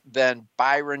other than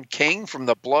Byron King from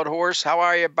the Blood Horse. How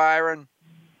are you, Byron?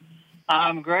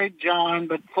 I'm great, John,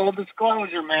 but full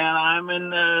disclosure, man, I'm in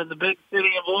the big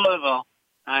city of Louisville.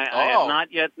 I have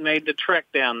not yet made the trek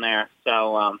down there.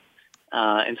 So,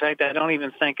 in fact, I don't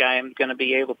even think I am going to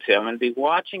be able to. I'm going to be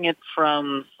watching it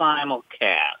from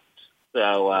simulcast.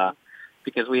 So,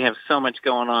 because we have so much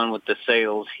going on with the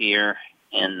sales here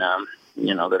in,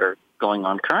 that are going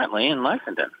on currently in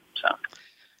Lexington. So.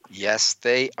 Yes,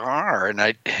 they are, and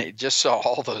I just saw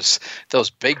all those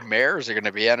big mares are going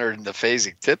to be entered in the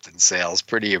Fasig-Tipton sales.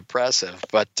 Pretty impressive,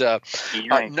 but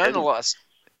nonetheless,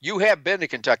 you have been to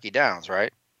Kentucky Downs,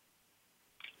 right?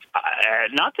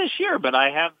 Not this year, but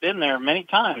I have been there many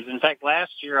times. In fact,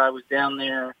 last year I was down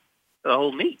there the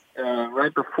whole meet.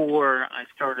 Right before I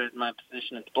started my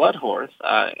position at the Blood Horse,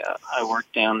 I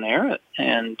worked down there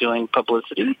and doing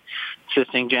publicity,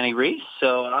 assisting Jenny Reese.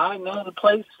 So I know the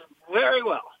place very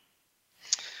well.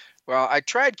 Well, I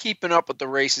tried keeping up with the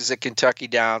races at Kentucky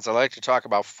Downs. I'd like to talk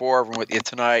about 4 of them with you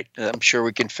tonight. I'm sure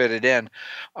we can fit it in.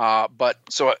 But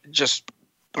so just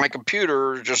my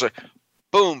computer, just like,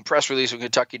 boom, press release from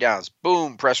Kentucky Downs.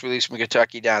 Boom, press release from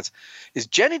Kentucky Downs. Is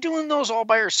Jenny doing those all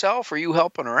by herself, or are you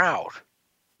helping her out?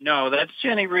 No, that's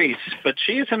Jenny Reese, but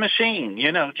she's a machine.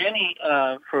 You know, Jenny,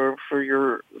 for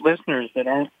your listeners that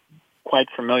aren't quite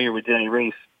familiar with Jenny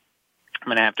Reese, I'm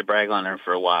going to have to brag on her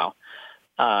for a while.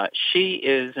 She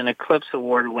is an Eclipse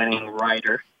Award-winning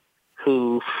writer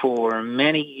who, for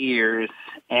many years,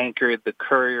 anchored the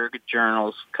Courier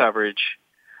Journal's coverage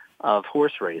of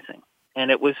horse racing. And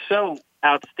it was so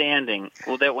outstanding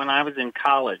that when I was in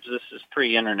college, this is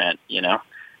pre-internet,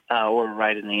 or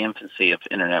right in the infancy of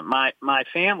internet, my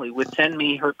family would send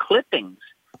me her clippings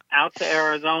out to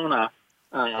Arizona.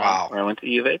 Wow. Where I went to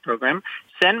the U of A program.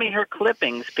 Send me her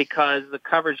clippings because the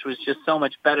coverage was just so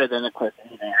much better than the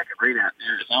clippings I could read out in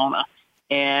Arizona.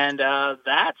 And I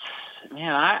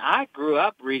grew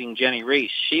up reading Jenny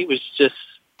Reese. She was just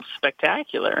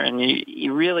spectacular, and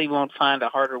you really won't find a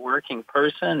harder working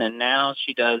person. And now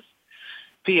she does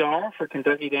PR for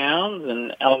Kentucky Downs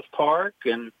and Ellis Park,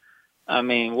 and I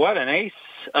mean, what an ace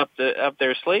up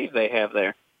their sleeve they have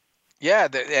there. Yeah,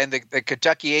 the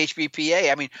Kentucky HBPA.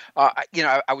 I mean,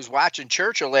 I was watching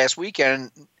Churchill last weekend.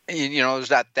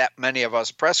 There's not that many of us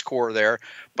press corps there,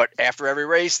 but after every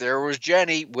race, there was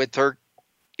Jenny with her,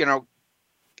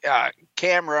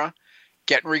 camera,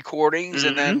 getting recordings,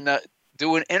 and then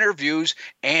doing interviews.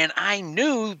 And I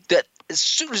knew that as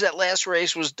soon as that last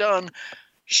race was done,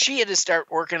 she had to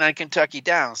start working on Kentucky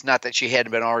Downs. Not that she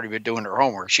hadn't already been doing her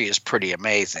homework. She is pretty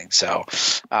amazing. So,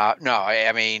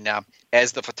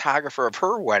 as the photographer of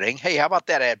her wedding, hey, how about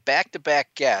that? I had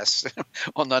back-to-back guests.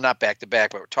 Well, no, not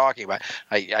back-to-back, but we're talking about.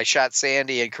 I shot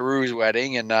Sandy and Caru's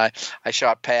wedding, and I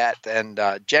shot Pat and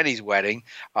Jenny's wedding.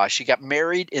 She got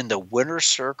married in the winner's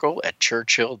circle at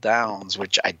Churchill Downs,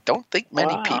 which I don't think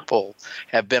many people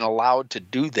have been allowed to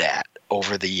do that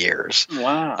over the years.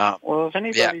 Wow. Well, if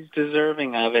anybody's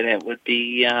deserving of it, it would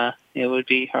be her.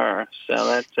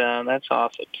 So that's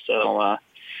awesome. So,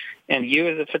 and you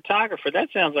as a photographer,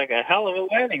 that sounds like a hell of a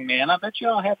wedding, man. I bet you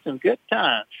all had some good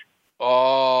times.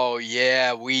 Oh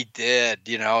yeah, we did.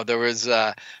 There was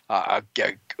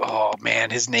oh man,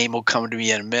 his name will come to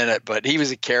me in a minute, but he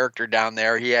was a character down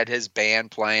there. He had his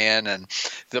band playing, and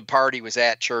the party was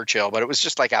at Churchill, but it was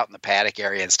just like out in the paddock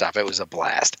area and stuff. It was a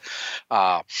blast.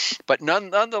 But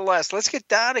nonetheless, let's get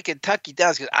down to Kentucky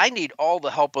Downs because I need all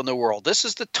the help in the world. This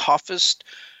is the toughest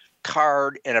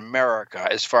card in America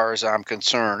as far as I'm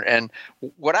concerned. And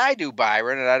what I do,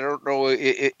 Byron, and I don't know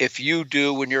if you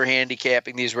do when you're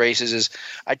handicapping these races, is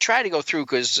I try to go through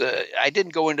because I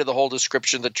didn't go into the whole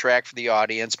description of the track for the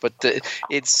audience, but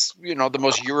it's the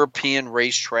most European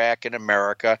racetrack in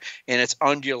America, and it's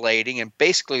undulating. And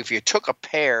basically, if you took a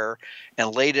pear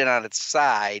and laid it on its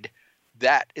side,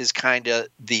 that is kind of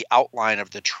the outline of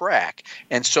the track.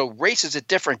 And so races at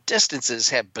different distances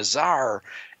have bizarre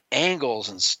angles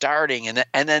and starting,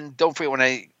 and then don't forget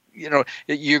when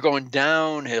you're going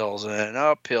down hills and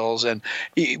up hills, and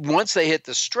once they hit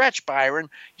the stretch, Byron,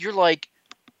 you're like,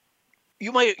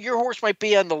 your horse might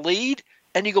be on the lead,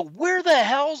 and you go, where the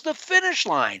hell's the finish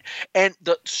line? And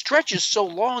the stretch is so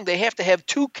long, they have to have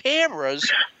two cameras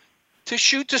to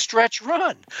shoot the stretch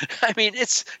run. I mean,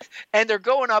 and they're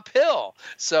going uphill.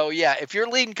 So yeah, if you're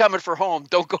leading coming for home,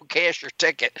 don't go cash your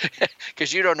ticket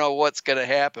because you don't know what's going to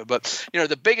happen. But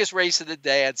the biggest race of the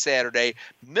day on Saturday,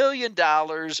 $1 million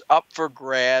up for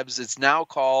grabs. It's now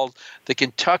called the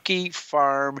Kentucky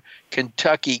Farm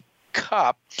Kentucky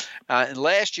Cup. And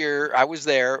last year I was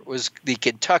there, it was the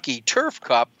Kentucky Turf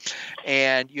Cup,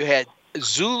 and you had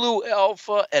Zulu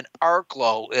Alpha and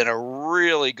Arklow in a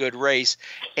really good race,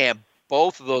 and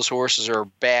both of those horses are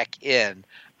back in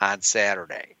on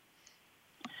Saturday.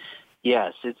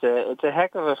 Yes, it's a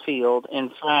heck of a field.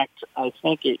 In fact, I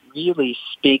think it really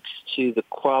speaks to the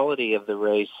quality of the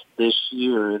race this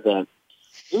year that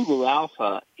Zulu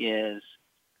Alpha is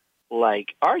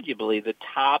like arguably the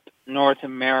top North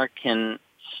American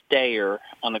stayer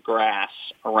on the grass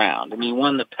around. I mean, he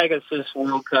won the Pegasus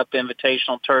World Cup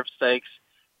Invitational Turf Stakes.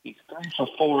 He's 3 for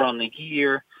 4 on the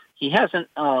year. He hasn't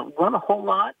run a whole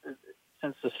lot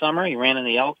since the summer. He ran in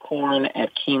the Elkhorn at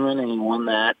Keeneland, and he won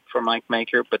that for Mike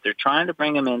Maker. But they're trying to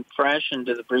bring him in fresh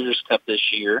into the Breeders' Cup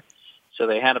this year. So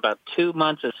they had about 2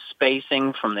 months of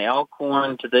spacing from the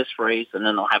Elkhorn to this race, and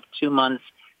then they'll have 2 months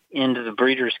into the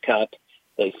Breeders' Cup.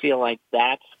 They feel like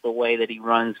that's the way that he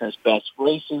runs his best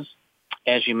races.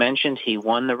 As you mentioned, he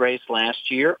won the race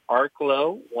last year.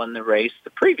 Arklow won the race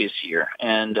the previous year.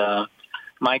 And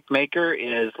Mike Maker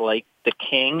is like the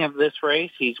king of this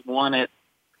race. He's won it,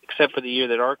 except for the year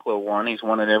that Arklow won. He's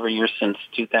won it every year since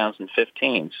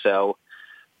 2015. So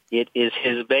it is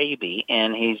his baby,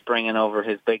 and he's bringing over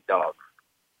his big dog.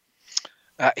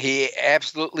 He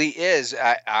absolutely is.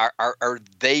 Are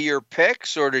they your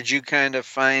picks, or did you kind of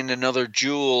find another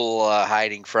jewel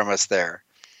hiding from us there?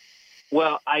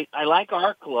 Well, I like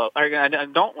Arklow. I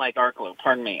don't like Arklow,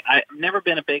 pardon me. I've never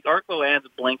been a big... Arklow adds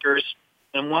blinkers,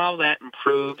 and while that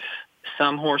improves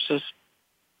some horses,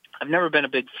 I've never been a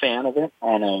big fan of it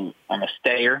on a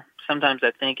stayer. Sometimes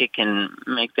I think it can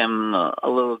make them a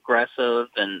little aggressive,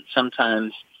 and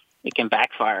sometimes it can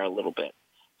backfire a little bit.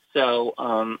 So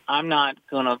I'm not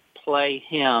going to play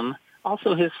him.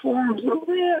 Also, his form's a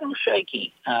little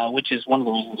shaky, which is one of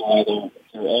the reasons why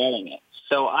they're adding it.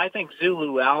 So I think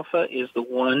Zulu Alpha is the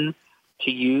one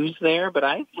to use there, but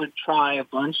I would try a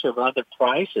bunch of other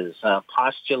prices.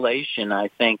 Postulation, I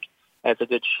think, has a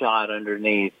good shot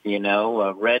underneath.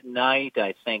 Red Knight,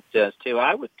 I think, does too.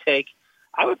 I would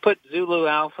put Zulu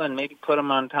Alpha and maybe put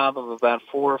him on top of about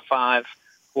 4 or 5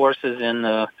 horses in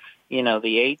the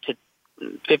 8 to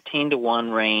 15 to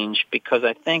 1 range, because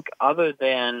I think other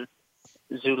than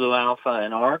Zulu Alpha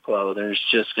and Arklow, there's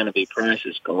just going to be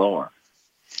prices galore.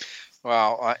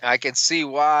 Well, I can see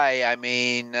why. I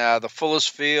mean, the fullest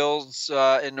fields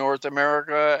in North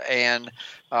America and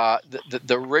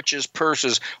the richest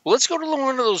purses. Well, let's go to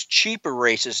one of those cheaper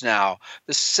races now.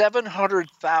 The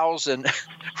 700,000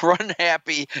 Run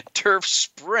Happy Turf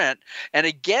Sprint. And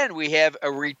again, we have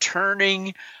a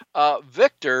returning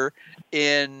victor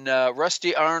in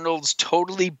Rusty Arnold's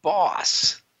Totally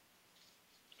Boss.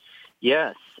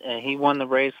 Yes, he won the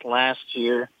race last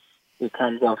year. He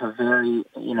comes off a very,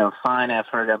 fine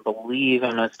effort. I believe,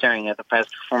 I'm not staring at the past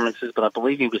performances, but I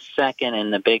believe he was second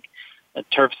in the big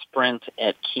turf sprint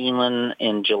at Keeneland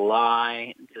in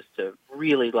July. Just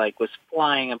really was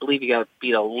flying. I believe he got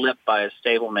beat a lip by a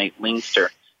stablemate, Lingster.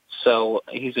 So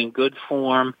he's in good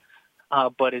form,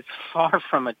 but it's far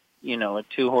from a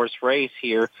 2-horse race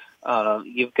here.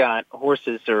 You've got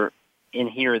horses that are in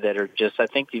here that are just, I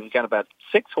think you've got about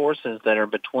 6 horses that are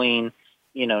between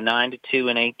 9 to 2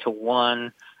 and 8 to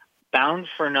 1. Bound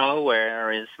for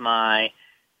Nowhere is my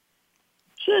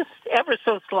just ever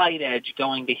so slight edge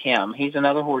going to him. He's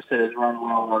another horse that has run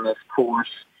well on this course.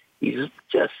 He's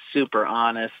just super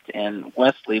honest. And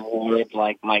Wesley Ward,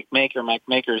 like Mike Maker. Mike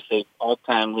Maker's the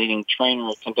all-time leading trainer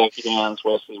at Kentucky Downs.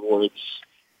 Wesley Ward's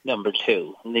number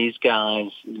 2. And these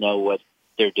guys know what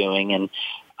they're doing. And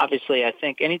obviously, I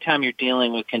think anytime you're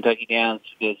dealing with Kentucky Downs,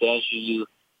 because as you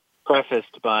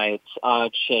prefaced by its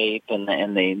odd shape and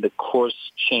the course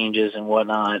changes and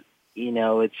whatnot,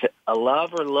 it's a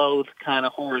love or loathe kind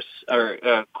of horse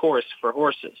or course for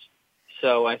horses.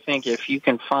 So I think if you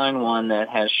can find one that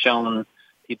has shown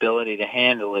the ability to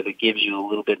handle it, it gives you a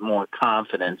little bit more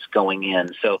confidence going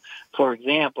in. So, for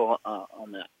example,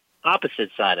 on the opposite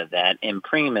side of that,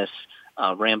 Imprimis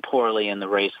ran poorly in the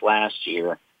race last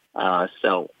year.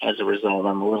 So as a result,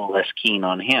 I'm a little less keen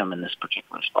on him in this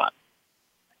particular spot.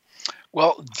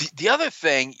 Well, the other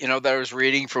thing, that I was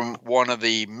reading from one of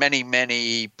the many,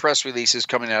 many press releases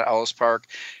coming out of Ellis Park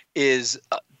is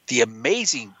the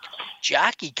amazing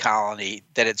jockey colony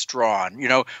that it's drawn.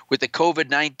 With the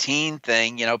COVID-19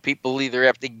 thing, people either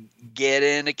have to get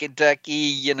into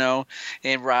Kentucky,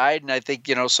 and ride. And I think,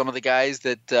 some of the guys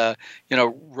that,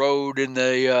 rode in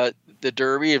the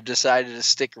Derby have decided to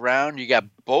stick around. You got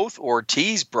both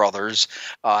Ortiz brothers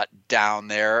down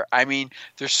there. I mean,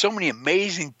 there's so many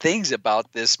amazing things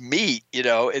about this meet.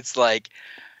 It's like,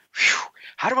 whew,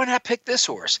 how do I not pick this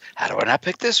horse? How do I not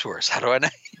pick this horse? How do I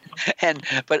not?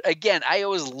 But again, I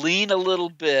always lean a little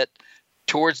bit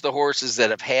towards the horses that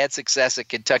have had success at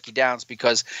Kentucky Downs,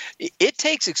 because it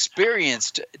takes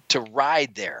experience to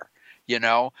ride there.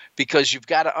 Because you've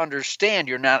got to understand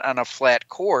you're not on a flat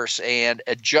course and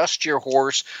adjust your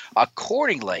horse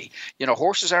accordingly.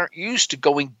 Horses aren't used to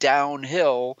going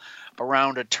downhill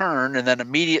around a turn and then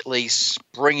immediately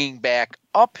springing back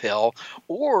uphill,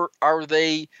 or are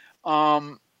they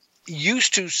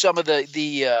used to some of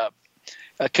the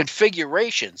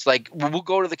configurations? Like we'll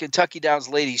go to the Kentucky Downs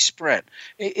Ladies Sprint.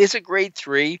 It's a grade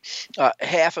 3,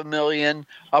 $500,000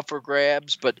 up for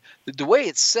grabs, but the way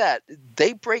it's set,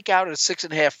 they break out at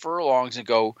 6.5 furlongs and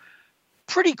go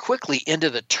pretty quickly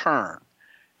into the turn.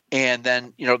 And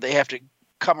then, they have to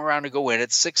come around and go in at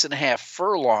 6.5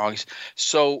 furlongs.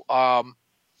 So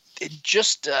it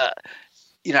just,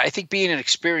 I think being an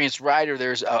experienced rider,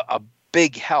 there's a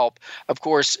big help. Of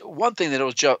course, one thing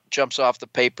that jumps off the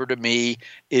paper to me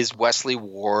is Wesley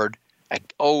Ward. I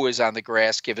always on the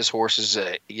grass give his horses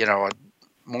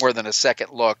more than a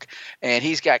second look, and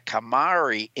he's got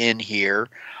Kamari in here.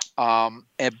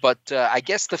 But I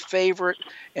guess the favorite,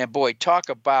 and boy, talk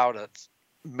about a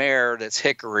mare that's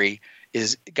Hickory,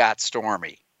 is Got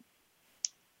Stormy.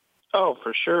 Oh,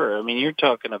 for sure. I mean, you're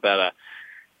talking about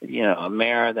a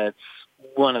mare that's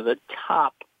one of the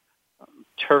top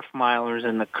turf milers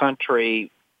in the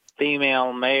country,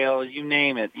 female, male, you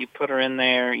name it. You put her in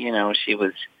there, she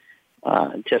was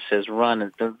just has run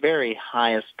at the very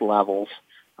highest levels.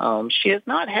 She has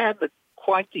not had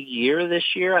quite the year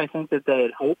this year I think that they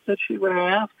had hoped that she would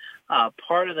have.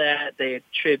 Part of that they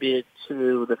attribute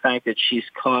to the fact that she's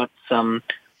caught some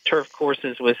turf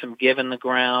courses with some give in the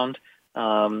ground.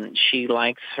 She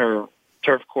likes her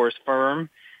turf course firm.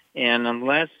 And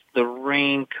unless the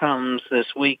rain comes this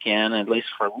weekend, at least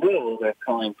for Louisville, they're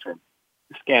calling for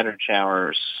scattered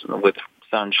showers with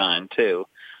sunshine too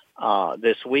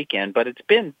this weekend. But it's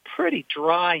been pretty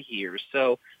dry here,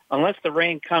 so unless the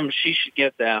rain comes, she should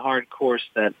get that hard course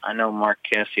that I know Mark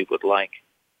Cassie would like.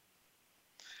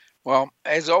 Well,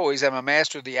 as always, I'm a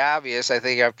master of the obvious. I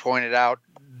think I've pointed out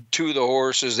two of the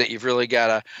horses that you've really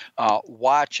got to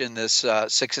watch in this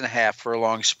 6.5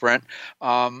 furlong sprint.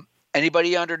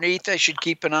 Anybody underneath I should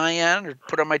keep an eye on or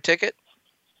put on my ticket?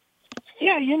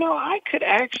 Yeah, I could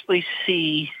actually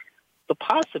see the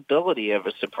possibility of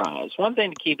a surprise. One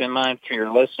thing to keep in mind for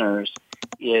your listeners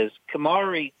is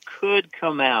Kamari could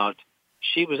come out.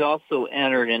 She was also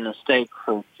entered in the stake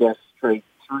for just straight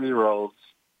 3-year-olds,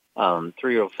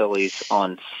 3-year-old fillies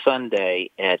on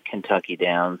Sunday at Kentucky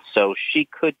Downs. So she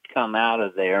could come out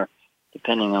of there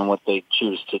depending on what they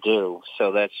choose to do.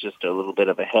 So that's just a little bit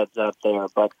of a heads up there.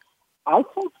 But I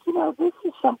think, this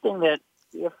is something that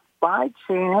if by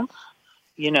chance,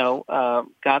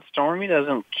 God Stormy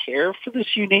doesn't care for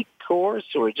this unique course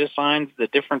or just finds the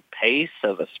different pace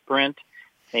of a sprint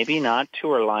maybe not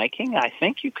to her liking, I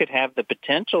think you could have the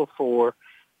potential for,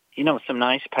 some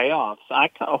nice payoffs.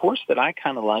 A horse that I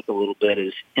kind of like a little bit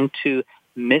is Into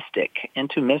Mystic.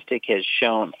 Into Mystic has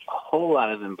shown a whole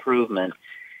lot of improvement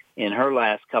in her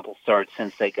last couple starts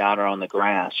since they got her on the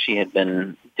grass. She had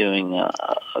been doing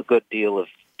a good deal of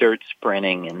dirt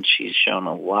sprinting, and she's shown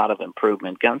a lot of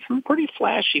improvement, gotten some pretty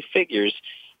flashy figures,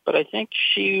 but I think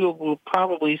she will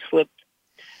probably slip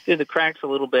through the cracks a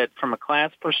little bit from a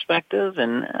class perspective,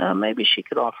 and maybe she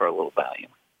could offer a little value.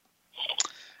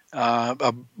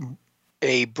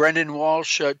 A Brendan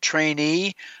Walsh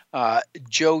trainee,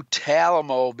 Joe Talamo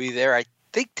will be there. I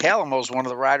think Talamo's one of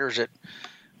the riders that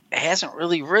hasn't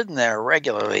really ridden there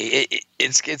regularly.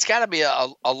 It's got to be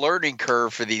a learning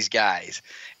curve for these guys.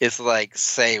 It's like,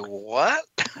 say what?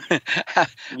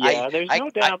 Yeah, there's no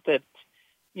doubt that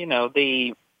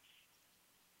he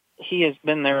has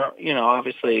been there.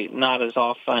 Obviously not as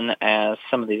often as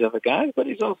some of these other guys, but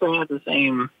he's also had the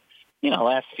same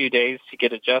last few days to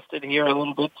get adjusted here a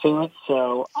little bit to it.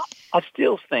 So I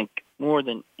still think more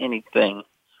than anything,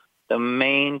 the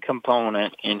main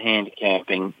component in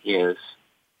handicapping is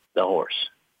the horse.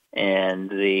 And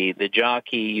the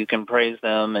jockey, you can praise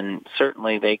them, and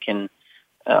certainly they can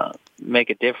make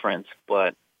a difference,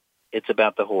 but it's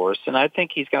about the horse. And I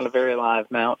think he's got a very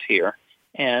live mount here.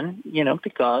 And,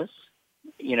 because,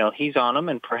 he's on him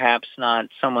and perhaps not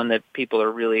someone that people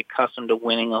are really accustomed to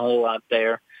winning a whole lot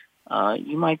there,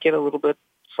 you might get a little bit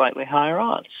slightly higher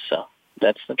odds. So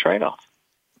that's the trade-off.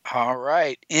 All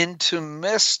right. Into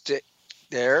Mystic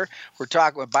there. We're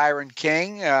talking with Byron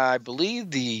King, I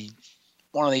believe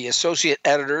one of the associate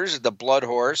editors of the Blood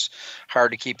Horse.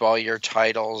 Hard to keep all your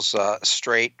titles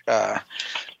straight. You've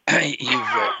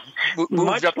moved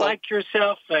much up like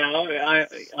yourself, Al.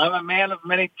 I'm a man of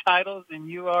many titles, and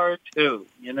you are too.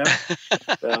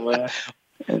 So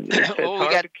it's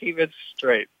hard to keep it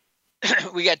straight.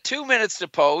 We got 2 minutes to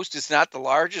post. It's not the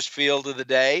largest field of the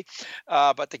day,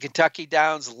 but the Kentucky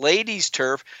Downs ladies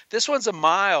turf. This one's a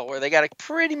mile where they got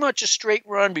pretty much a straight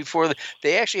run before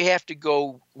they actually have to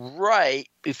go right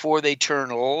before they turn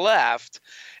left.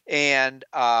 And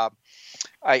I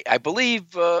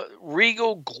believe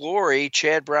Regal Glory,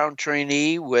 Chad Brown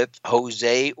trainee with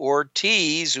Jose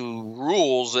Ortiz, who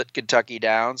rules at Kentucky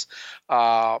Downs,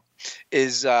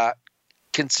 is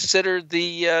considered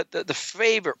the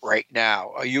favorite right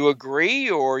now. You agree,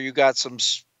 or you got some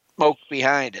smoke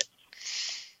behind it?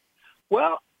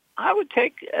 Well, I would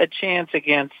take a chance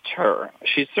against her.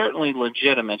 She's certainly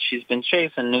legitimate. She's been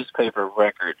chasing newspaper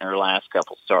record in her last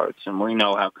couple starts, and we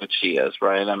know how good she is,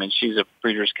 right? I mean, she's a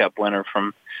Breeders' Cup winner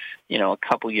from, a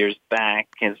couple years back,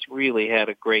 has really had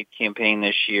a great campaign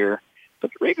this year.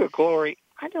 But Regal Glory,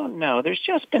 I don't know. There's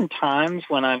just been times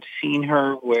when I've seen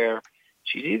her where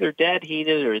she's either dead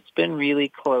heated or it's been really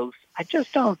close. I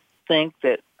just don't think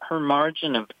that her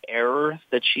margin of error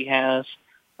that she has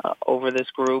over this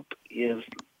group is,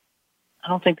 I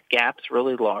don't think the gap's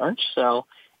really large. So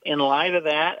in light of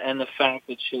that and the fact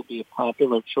that she'll be a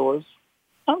popular choice,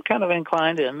 I'm kind of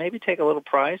inclined to maybe take a little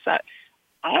price.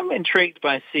 I'm intrigued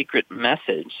by Secret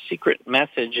Message. Secret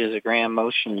Message is a Grand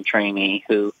Motion trainee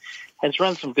who has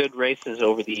run some good races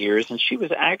over the years, and she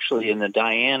was actually in the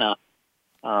Diana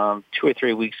 2 or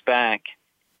 3 weeks back,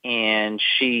 and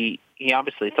he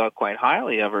obviously thought quite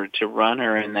highly of her to run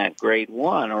her in that grade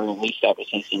 1, or at least that was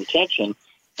his intention.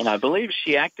 And I believe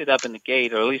she acted up in the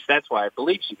gate, or at least that's why I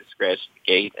believe she was scratched at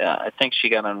the gate. I think she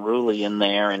got unruly in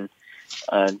there, and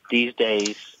these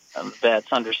days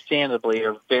vets understandably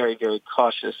are very, very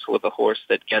cautious with a horse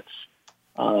that gets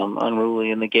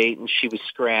unruly in the gate, and she was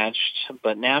scratched.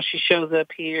 But now she shows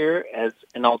up here as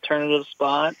an alternative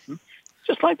spot.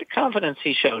 Just like the confidence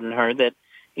he showed in her that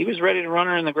he was ready to run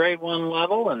her in the Grade 1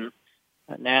 level, and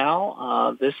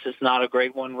now this is not a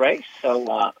Grade 1 race, so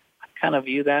I kind of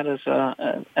view that as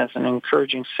an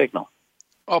encouraging signal.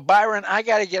 Well, Byron, I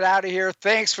got to get out of here.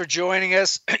 Thanks for joining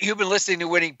us. You've been listening to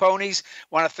Winning Ponies.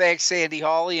 Want to thank Sandy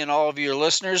Hawley and all of your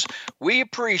listeners. We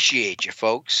appreciate you,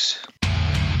 folks.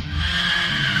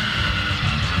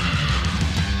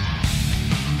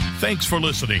 Thanks for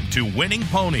listening to Winning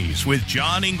Ponies with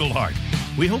John Englehart.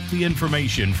 We hope the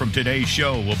information from today's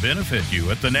show will benefit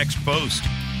you at the next post.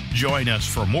 Join us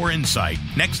for more insight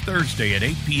next Thursday at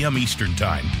 8 p.m. Eastern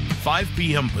Time, 5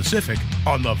 p.m. Pacific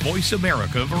on the Voice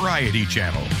America Variety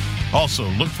Channel. Also,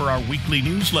 look for our weekly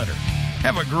newsletter.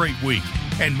 Have a great week,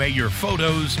 and may your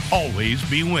photos always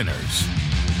be winners.